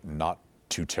state, not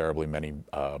too terribly many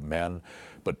men,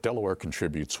 but Delaware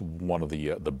contributes one of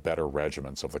the better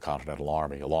regiments of the Continental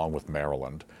Army, along with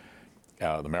Maryland.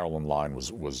 The Maryland Line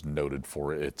was noted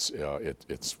for its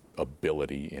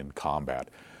ability in combat.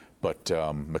 But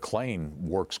McLane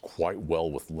works quite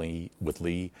well with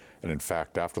Lee, and in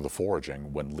fact, after the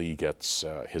foraging, when Lee gets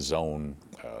his own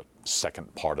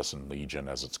second partisan legion,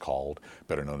 as it's called,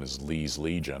 better known as Lee's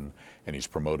Legion, and he's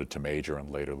promoted to major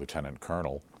and later lieutenant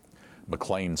colonel,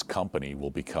 McLane's company will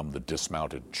become the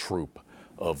dismounted troop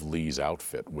of Lee's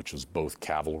outfit, which is both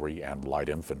cavalry and light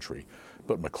infantry.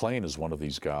 But McLane is one of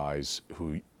these guys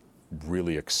who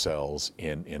really excels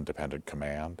in independent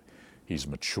command. He's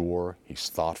mature, he's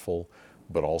thoughtful,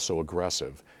 but also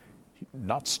aggressive.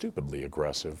 Not stupidly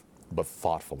aggressive, but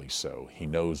thoughtfully so. He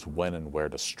knows when and where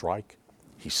to strike.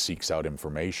 He seeks out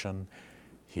information.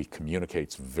 He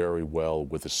communicates very well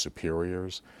with his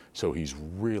superiors. So he's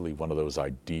really one of those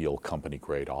ideal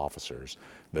company-grade officers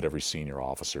that every senior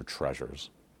officer treasures.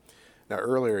 Now,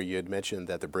 earlier you had mentioned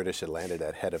that the British had landed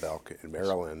at Head of Elk in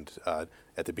Maryland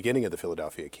at the beginning of the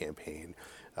Philadelphia campaign,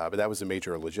 but that was a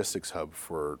major logistics hub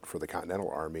for the Continental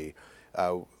Army.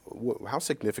 How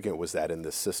significant was that in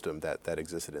the system that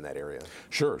existed in that area?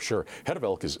 Sure. Head of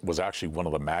Elk was actually one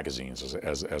of the magazines,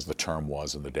 as the term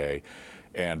was in the day,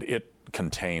 and it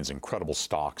contains incredible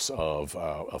stocks of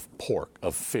pork,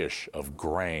 of fish, of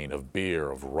grain, of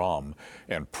beer, of rum,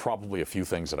 and probably a few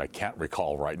things that I can't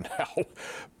recall right now.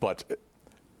 But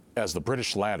as the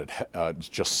British landed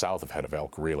just south of Head of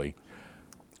Elk, really,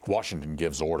 Washington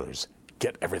gives orders,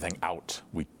 get everything out.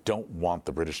 We don't want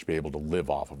the British to be able to live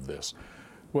off of this.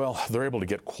 Well, they're able to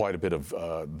get quite a bit of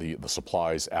the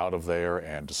supplies out of there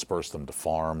and disperse them to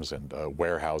farms and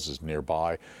warehouses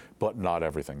nearby, but not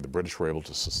everything. The British were able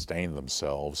to sustain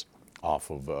themselves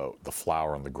off of the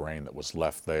flour and the grain that was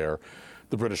left there.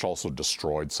 The British also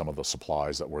destroyed some of the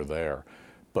supplies that were there.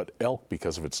 But Elk,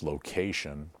 because of its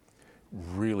location,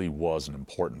 really was an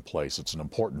important place. It's an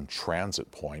important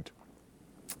transit point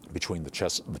between the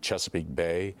Chesapeake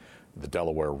Bay, the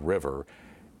Delaware River.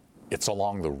 It's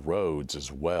along the roads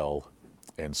as well,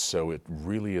 and so it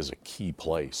really is a key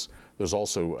place. There's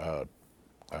also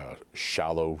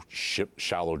shallow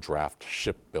draft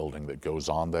shipbuilding that goes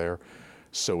on there,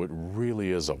 so it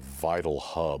really is a vital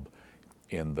hub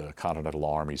in the Continental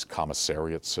Army's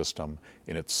commissariat system,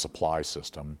 in its supply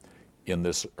system. In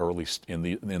this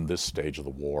in this stage of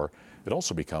the war, it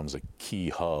also becomes a key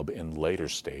hub in later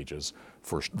stages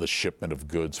for the shipment of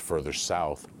goods further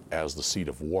south as the seat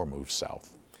of war moves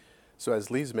south. So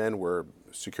as Lee's men were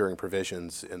securing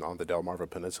provisions on the Delmarva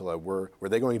Peninsula, were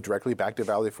they going directly back to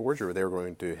Valley Forge, or were they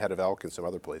going to Head of Elk and some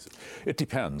other places? It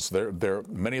depends.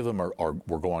 Many of them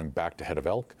were going back to Head of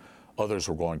Elk. Others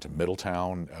were going to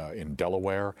Middletown in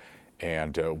Delaware.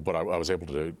 And what I was able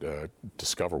to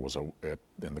discover was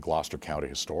in the Gloucester County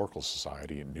Historical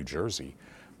Society in New Jersey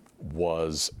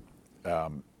was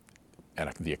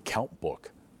the account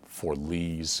book for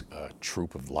Lee's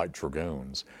troop of light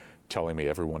dragoons, telling me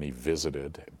everyone he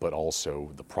visited, but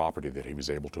also the property that he was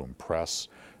able to impress,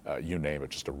 you name it,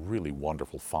 just a really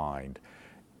wonderful find.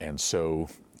 And so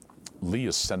Lee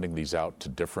is sending these out to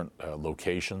different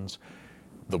locations.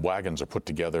 The wagons are put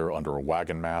together under a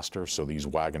wagon master, so these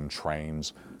wagon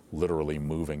trains literally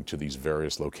moving to these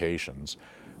various locations.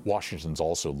 Washington's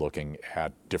also looking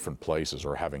at different places,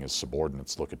 or having his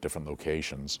subordinates look at different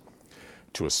locations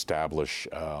to establish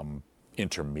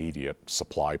intermediate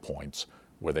supply points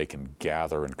where they can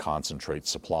gather and concentrate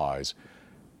supplies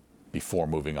before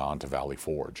moving on to Valley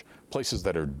Forge, places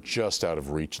that are just out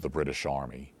of reach of the British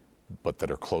Army, but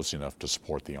that are close enough to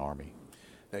support the Army.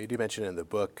 Now, you do mention in the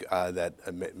book that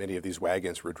many of these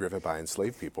wagons were driven by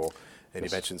enslaved people, and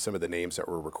Yes. you mentioned some of the names that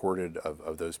were recorded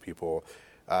of those people.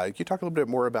 Can you talk a little bit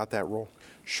more about that role?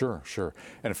 Sure.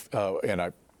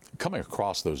 And coming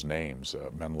across those names,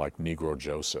 men like Negro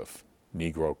Joseph,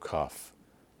 Negro Cuff,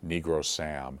 Negro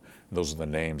Sam, those are the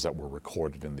names that were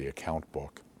recorded in the account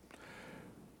book,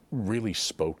 really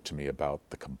spoke to me about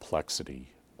the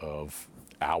complexity of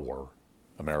our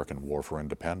American War for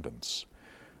Independence.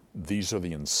 These are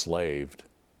the enslaved,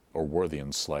 or were the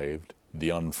enslaved, the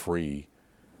unfree,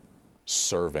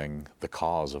 serving the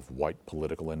cause of white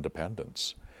political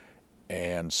independence.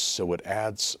 And so it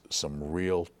adds some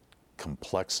real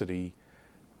complexity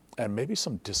and maybe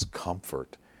some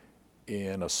discomfort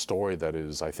in a story that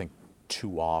is, I think,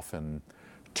 too often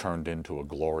turned into a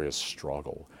glorious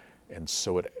struggle. And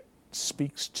so it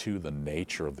speaks to the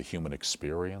nature of the human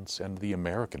experience and the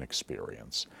American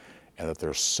experience, and that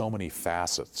there's so many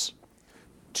facets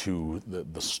to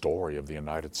the story of the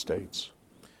United States.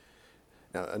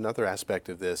 Now, another aspect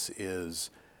of this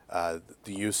is the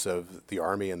use of the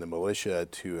Army and the militia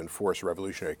to enforce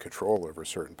revolutionary control over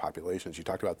certain populations. You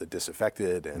talked about the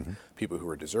disaffected and people who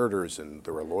were deserters, and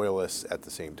there were loyalists at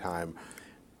the same time.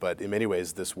 But in many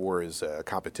ways, this war is a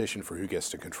competition for who gets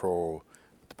to control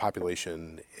the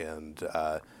population and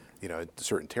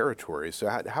certain territories. So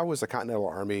how was the Continental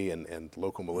Army and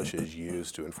local militias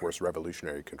used to enforce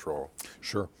revolutionary control?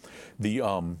 Sure. The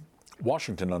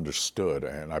Washington understood,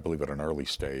 and I believe at an early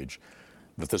stage,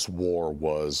 that this war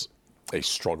was a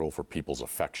struggle for people's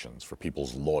affections, for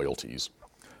people's loyalties.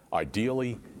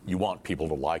 Ideally, you want people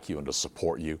to like you and to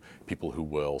support you, people who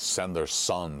will send their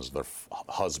sons, their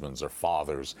husbands, their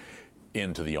fathers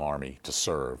into the Army to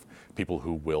serve, people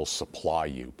who will supply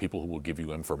you, people who will give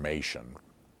you information.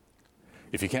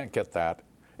 If you can't get that,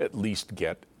 at least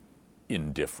get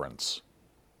indifference,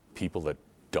 people that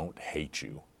don't hate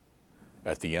you.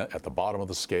 At the bottom of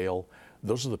the scale,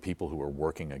 those are the people who are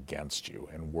working against you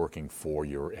and working for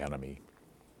your enemy.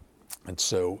 And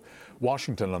so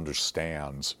Washington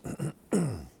understands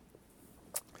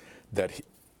that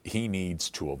he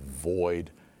needs to avoid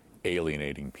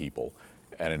alienating people.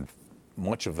 And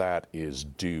much of that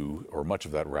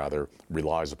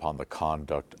relies upon the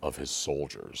conduct of his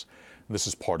soldiers. This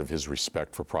is part of his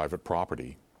respect for private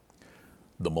property.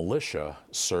 The militia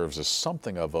serves as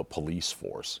something of a police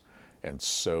force. And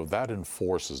so that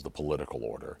enforces the political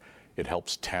order. It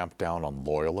helps tamp down on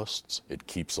loyalists. It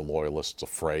keeps the loyalists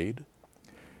afraid.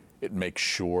 It makes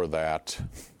sure that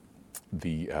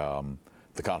the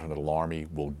Continental Army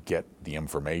will get the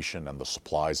information and the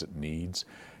supplies it needs,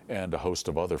 and a host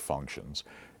of other functions.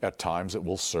 At times it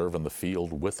will serve in the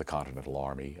field with the Continental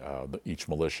Army. Each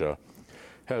militia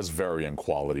has varying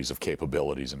qualities of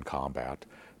capabilities in combat,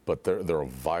 but they're a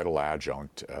vital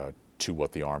adjunct to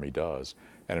what the Army does.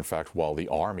 And in fact, while the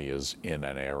Army is in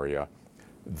an area,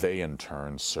 they in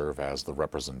turn serve as the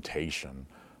representation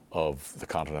of the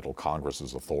Continental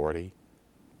Congress's authority.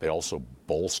 They also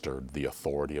bolstered the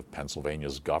authority of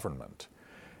Pennsylvania's government.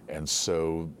 And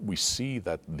so we see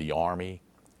that the Army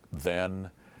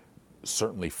then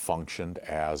certainly functioned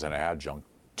as an adjunct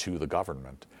to the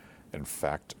government. In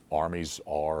fact, armies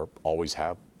always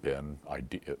have been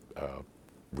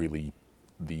really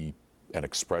an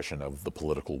expression of the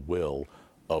political will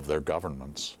of their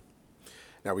governments.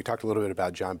 Now, we talked a little bit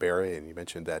about John Barry, and you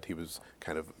mentioned that he was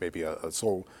kind of maybe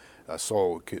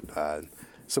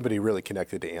somebody really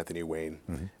connected to Anthony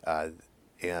Wayne.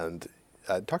 And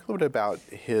talk a little bit about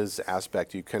his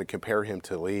aspect. You kind of compare him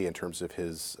to Lee in terms of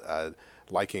his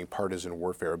liking partisan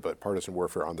warfare, but partisan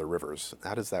warfare on the rivers.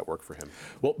 How does that work for him?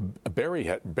 Well, Barry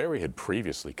had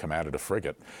previously commanded a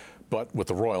frigate, but with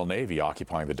the Royal Navy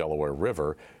occupying the Delaware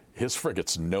River, his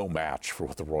frigate's no match for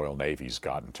what the Royal Navy's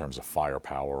got in terms of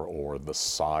firepower or the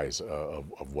size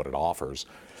of what it offers.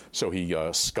 So he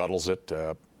scuttles it,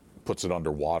 puts it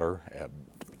underwater,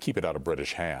 keep it out of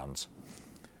British hands.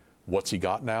 What's he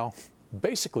got now?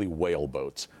 Basically whale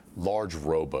boats, large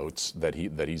rowboats that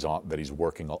he's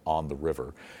working on the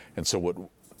river. And so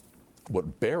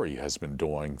what Barry has been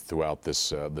doing throughout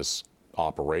this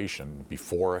operation,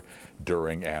 before,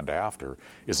 during, and after,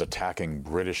 is attacking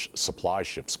British supply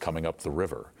ships coming up the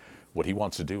river. What he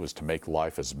wants to do is to make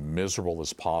life as miserable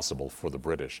as possible for the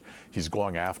British. He's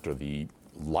going after the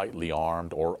lightly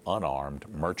armed or unarmed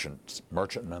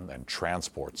merchantmen and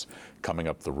transports coming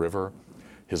up the river.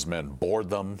 His men board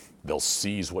them, they'll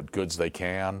seize what goods they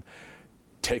can,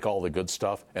 take all the good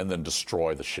stuff, and then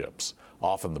destroy the ships.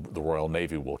 Often the Royal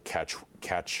Navy will catch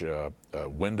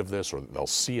wind of this, or they'll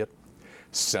see it.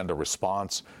 send a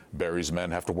response. Berry's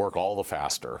men have to work all the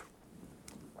faster.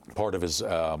 Part of his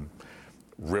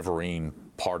riverine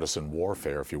partisan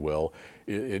warfare, if you will,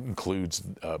 it includes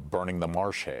burning the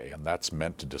Marsh Hay, and that's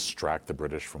meant to distract the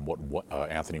British from what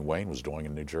Anthony Wayne was doing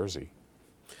in New Jersey.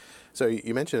 So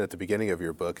you mentioned at the beginning of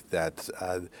your book that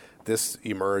this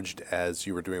emerged as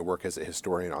you were doing work as a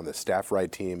historian on the staff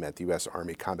ride team at the U.S.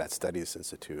 Army Combat Studies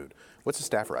Institute. What's a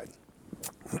staff ride?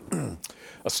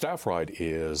 A staff ride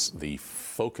is the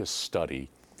focused study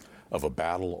of a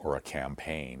battle or a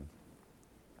campaign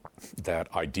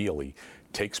that ideally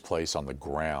takes place on the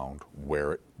ground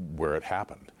where it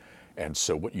happened. And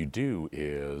so what you do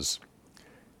is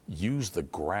use the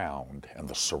ground and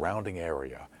the surrounding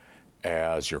area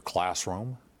as your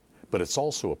classroom, but it's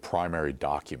also a primary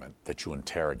document that you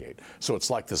interrogate. So it's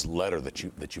like this letter that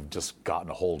you've just gotten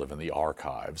a hold of in the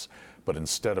archives, but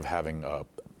instead of having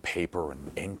paper and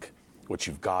ink, what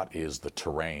you've got is the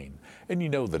terrain. And you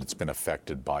know that it's been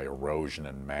affected by erosion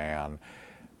and man,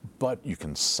 but you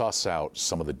can suss out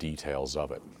some of the details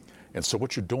of it. And so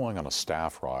what you're doing on a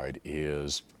staff ride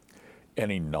is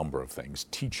any number of things,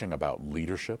 teaching about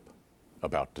leadership,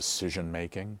 about decision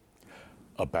making,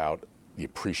 about the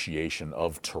appreciation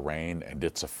of terrain and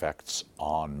its effects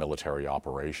on military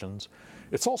operations.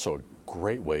 It's also a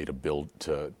great way to build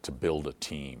a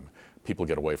team. People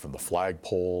get away from the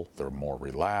flagpole, they're more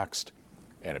relaxed,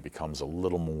 and it becomes a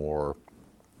little more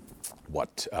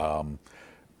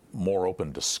more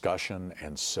open discussion,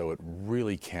 and so it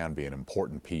really can be an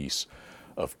important piece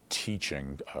of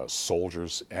teaching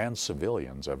soldiers and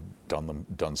civilians. I've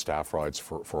done staff rides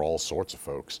for all sorts of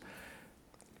folks,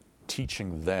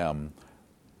 teaching them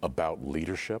about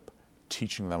leadership,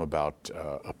 teaching them about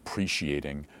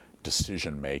appreciating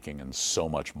decision making, and so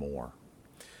much more.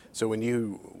 So when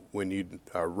you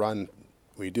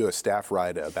do a staff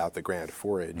ride about the Grand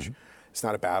Forage, mm-hmm. It's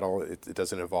not a battle. It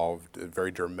doesn't involve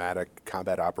very dramatic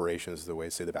combat operations the way,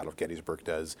 say, the Battle of Gettysburg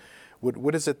does.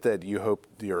 What is it that you hope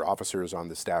your officers on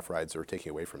the staff rides are taking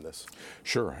away from this?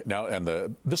 Sure. Now, and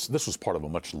this was part of a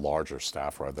much larger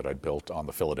staff ride that I built on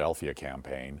the Philadelphia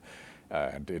campaign,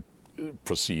 and it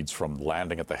proceeds from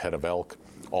landing at the head of Elk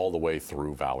all the way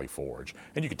through Valley Forge.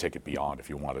 And you could take it beyond if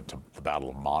you wanted to the Battle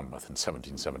of Monmouth in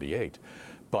 1778.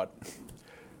 But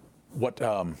what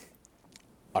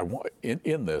I want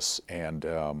in this, and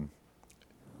I'm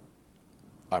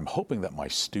hoping that my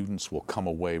students will come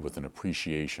away with an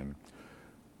appreciation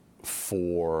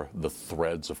for the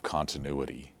threads of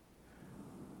continuity.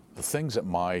 The things that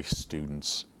my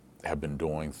students have been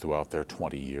doing throughout their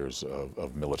 20 years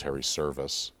of military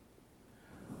service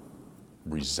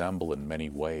resemble in many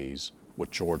ways what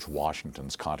George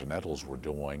Washington's Continentals were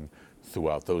doing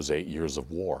throughout those 8 years of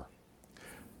war.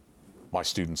 My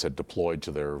students had deployed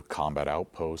to their combat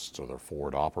outposts or their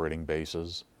forward operating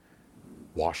bases.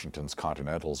 Washington's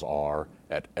Continentals are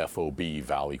at FOB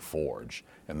Valley Forge,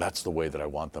 and that's the way that I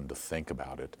want them to think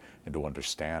about it and to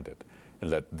understand it,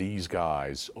 and that these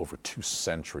guys over 2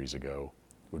 centuries ago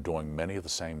were doing many of the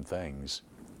same things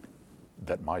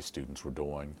that my students were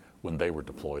doing when they were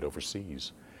deployed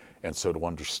overseas. And so to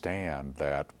understand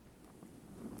that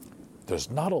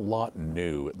there's not a lot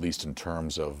new, at least in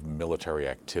terms of military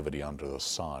activity under the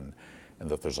sun, and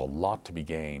that there's a lot to be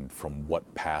gained from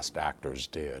what past actors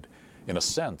did. In a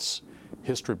sense,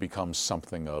 history becomes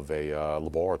something of a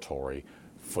laboratory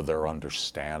for their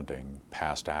understanding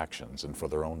past actions and for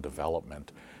their own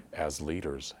development as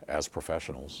leaders, as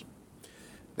professionals.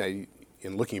 Now,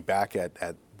 in looking back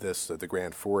at this, the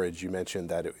Grand Forage, you mentioned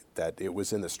that it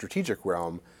was in the strategic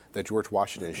realm that George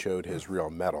Washington showed his real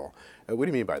mettle. What do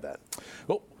you mean by that?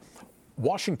 Well,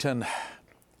 Washington,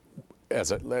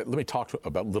 let me talk a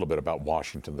little bit about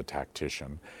Washington the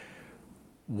tactician.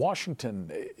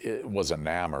 Washington was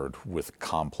enamored with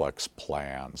complex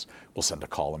plans. We'll send a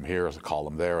column here, a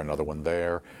column there, another one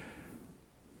there.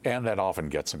 And that often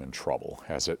gets him in trouble,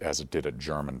 as it did at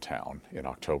Germantown in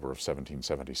October of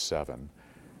 1777.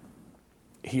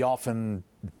 He often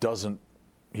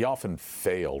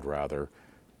failed, rather,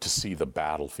 to see the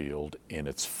battlefield in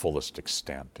its fullest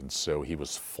extent. And so he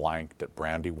was flanked at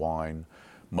Brandywine,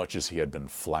 much as he had been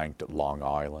flanked at Long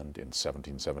Island in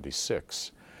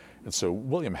 1776. And so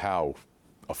William Howe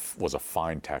was a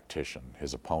fine tactician,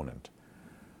 his opponent.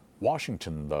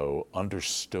 Washington, though,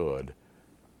 understood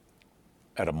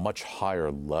at a much higher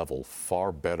level,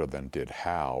 far better than did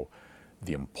Howe,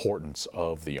 the importance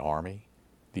of the Army,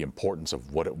 the importance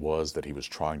of what it was that he was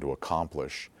trying to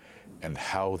accomplish, and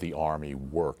how the Army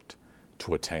worked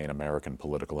to attain American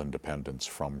political independence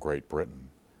from Great Britain.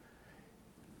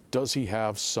 Does he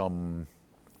have some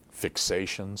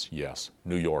fixations? Yes.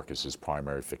 New York is his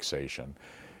primary fixation.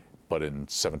 But in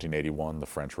 1781, the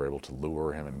French were able to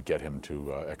lure him and get him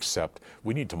to accept,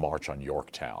 we need to march on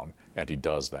Yorktown, and he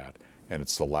does that. And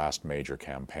it's the last major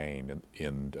campaign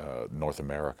in North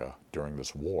America during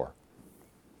this war.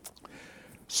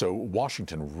 So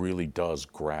Washington really does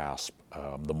grasp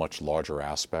the much larger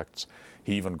aspects.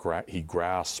 He even he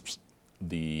grasps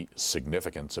the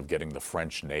significance of getting the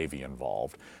French Navy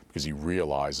involved, because he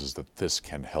realizes that this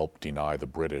can help deny the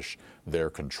British their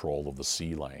control of the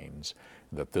sea lanes,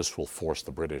 that this will force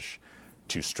the British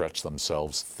to stretch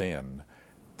themselves thin.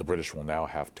 The British will now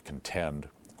have to contend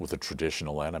with a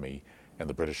traditional enemy, and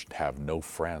the British have no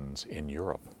friends in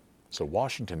Europe. So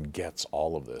Washington gets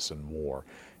all of this and more,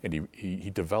 and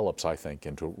he develops, I think,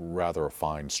 into rather a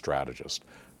fine strategist.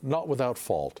 Not without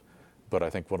fault, but I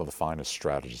think one of the finest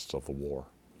strategists of the war.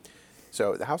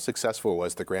 So how successful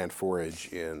was the Grand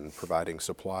Forage in providing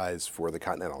supplies for the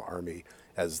Continental Army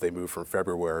as they moved from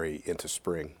February into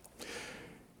spring?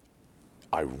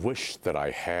 I wish that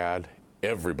I had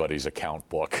everybody's account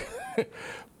book,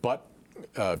 but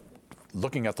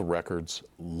looking at the records,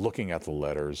 looking at the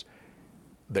letters,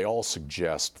 they all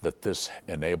suggest that this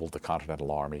enabled the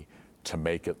Continental Army to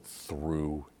make it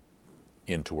through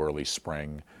into early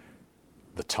spring,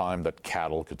 the time that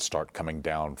cattle could start coming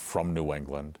down from New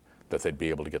England, that they'd be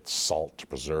able to get salt to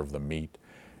preserve the meat,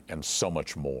 and so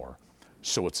much more.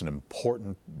 So it's an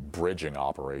important bridging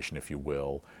operation, if you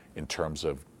will, in terms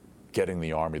of getting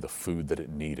the Army the food that it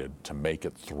needed to make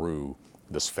it through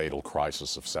this fatal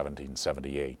crisis of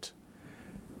 1778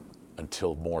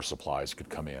 until more supplies could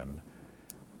come in.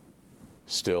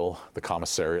 Still, the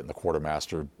commissariat and the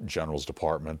quartermaster general's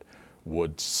department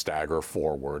would stagger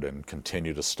forward and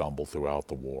continue to stumble throughout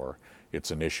the war.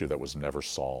 It's an issue that was never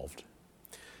solved.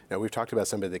 Now, we've talked about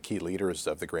some of the key leaders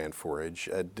of the Grand Forage.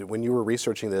 When you were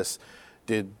researching this,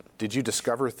 did you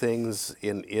discover things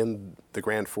in the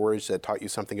Grand Forage that taught you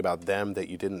something about them that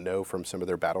you didn't know from some of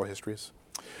their battle histories?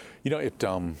 You know,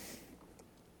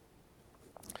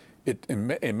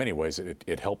 in many ways,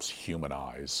 it helps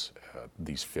humanize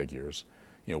these figures.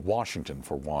 You know, Washington,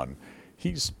 for one,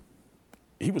 he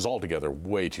was altogether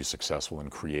way too successful in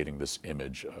creating this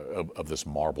image of this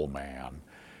marble man.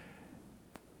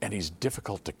 And he's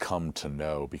difficult to come to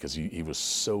know because he was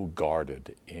so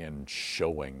guarded in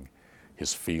showing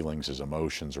his feelings, his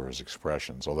emotions, or his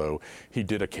expressions, although he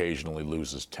did occasionally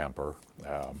lose his temper.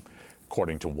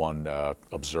 According to one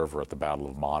observer at the Battle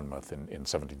of Monmouth in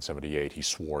 1778, he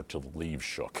swore till the leaves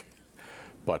shook.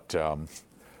 But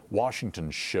Washington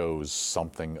shows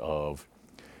something of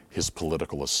his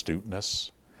political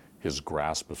astuteness, his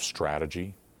grasp of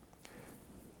strategy.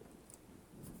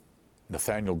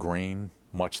 Nathaniel Greene,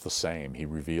 much the same. He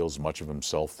reveals much of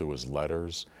himself through his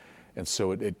letters. And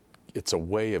so it's a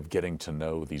way of getting to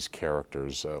know these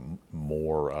characters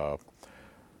more,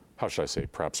 how should I say,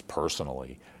 perhaps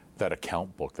personally. That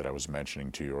account book that I was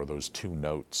mentioning to you, or those 2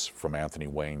 notes from Anthony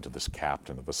Wayne to this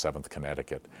captain of the 7th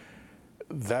Connecticut,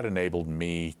 that enabled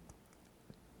me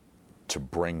to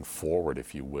bring forward,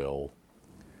 if you will,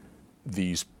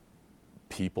 these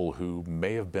people who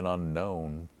may have been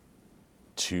unknown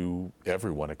to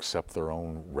everyone except their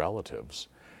own relatives.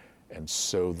 And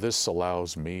so this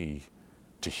allows me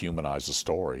to humanize the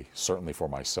story, certainly for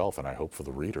myself, and I hope for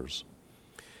the readers.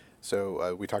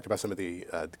 So we talked about some of the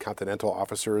Continental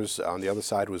officers. On the other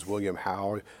side was William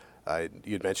Howe.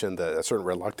 You'd mentioned a certain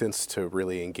reluctance to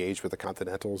really engage with the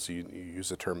Continentals. You use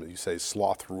the term, you say,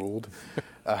 sloth ruled.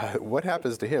 What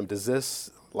happens to him? Does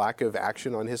this lack of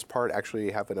action on his part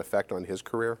actually have an effect on his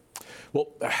career? Well,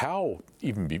 Howe,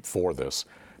 even before this,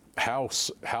 Howe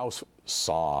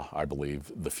saw, I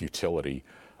believe, the futility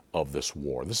of this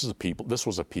war. This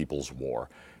was a people's war,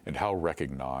 and Howe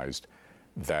recognized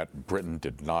that Britain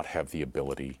did not have the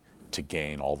ability to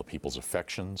gain all the people's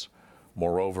affections.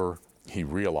 Moreover, he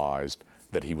realized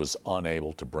that he was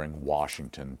unable to bring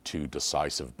Washington to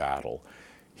decisive battle.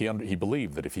 He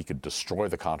believed that if he could destroy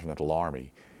the Continental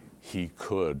Army, he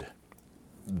could,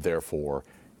 therefore,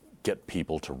 get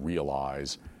people to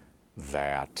realize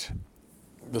that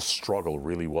the struggle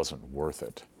really wasn't worth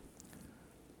it.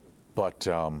 But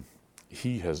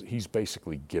he's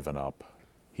basically given up.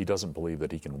 He doesn't believe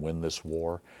that he can win this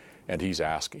war, and he's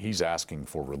asking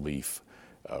for relief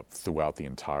throughout the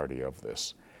entirety of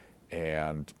this.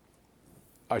 And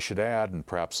I should add, and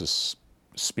perhaps this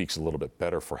speaks a little bit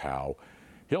better for Howe,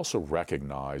 he also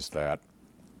recognized that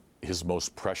his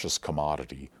most precious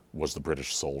commodity was the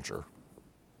British soldier.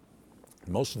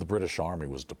 Most of the British Army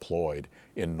was deployed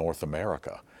in North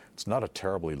America. It's not a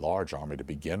terribly large army to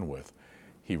begin with.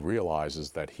 He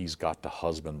realizes that he's got to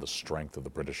husband the strength of the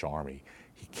British Army.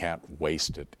 He can't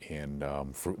waste it in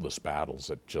fruitless battles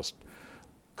that just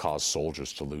cause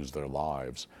soldiers to lose their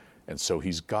lives. And so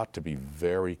he's got to be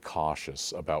very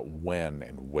cautious about when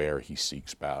and where he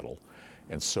seeks battle.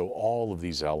 And so all of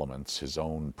these elements, his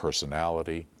own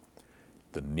personality,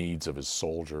 the needs of his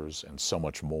soldiers, and so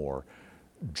much more,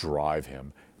 drive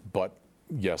him. But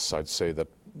yes, I'd say that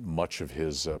much of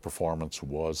his performance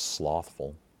was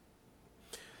slothful.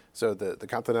 So the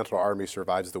Continental Army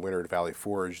survives the winter at Valley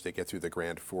Forge. They get through the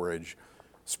Grand Forage.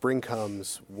 Spring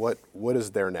comes. What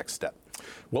is their next step?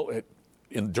 Well,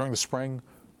 during the spring,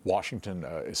 Washington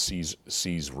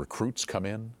sees recruits come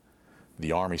in.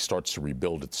 The Army starts to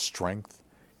rebuild its strength.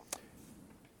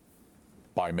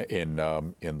 In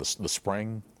the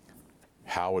spring,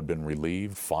 Howe had been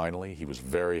relieved finally. He was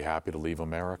very happy to leave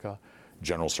America.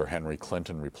 General Sir Henry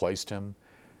Clinton replaced him.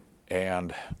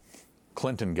 And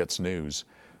Clinton gets news.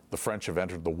 The French have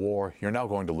entered the war. You're now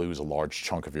going to lose a large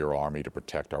chunk of your army to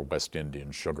protect our West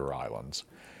Indian sugar islands.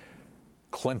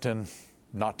 Clinton,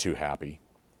 not too happy.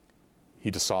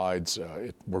 He decides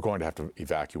we're going to have to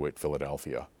evacuate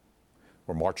Philadelphia.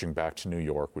 We're marching back to New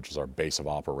York, which is our base of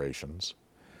operations.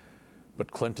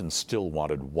 But Clinton still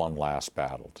wanted one last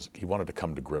battle. He wanted to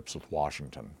come to grips with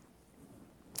Washington.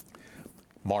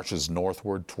 Marches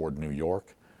northward toward New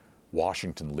York.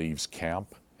 Washington leaves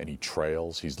camp and he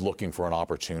trails. He's looking for an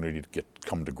opportunity to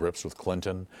come to grips with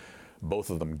Clinton.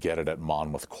 Both of them get it at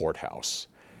Monmouth Courthouse.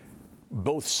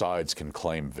 Both sides can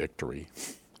claim victory.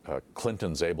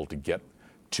 Clinton's able to get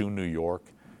to New York.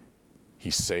 He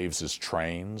saves his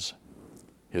trains.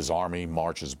 His army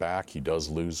marches back. He does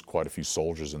lose quite a few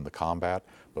soldiers in the combat,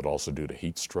 but also due to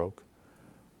heat stroke.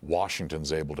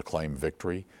 Washington's able to claim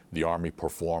victory. The army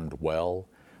performed well,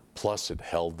 plus it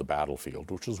held the battlefield,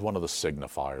 which was one of the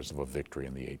signifiers of a victory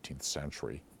in the 18th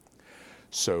century.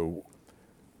 So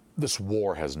this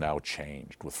war has now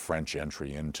changed with French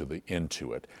entry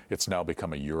into it. It's now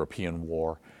become a European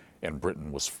war, and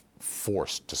Britain was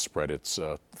forced to spread its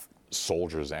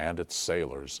soldiers and its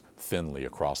sailors thinly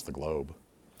across the globe.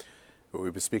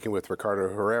 We've been speaking with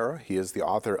Ricardo Herrera. He is the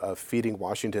author of Feeding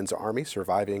Washington's Army,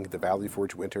 Surviving the Valley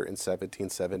Forge Winter in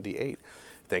 1778.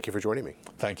 Thank you for joining me.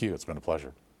 Thank you. It's been a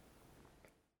pleasure.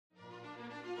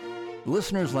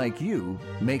 Listeners like you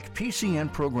make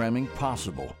PCN programming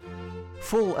possible.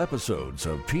 Full episodes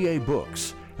of PA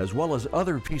Books, as well as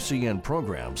other PCN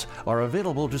programs, are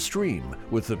available to stream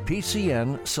with the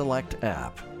PCN Select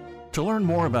app. To learn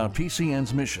more about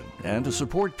PCN's mission and to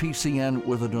support PCN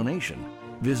with a donation,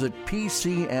 visit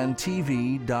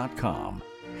PCNTV.com.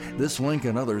 This link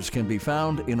and others can be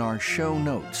found in our show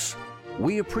notes.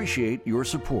 We appreciate your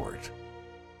support.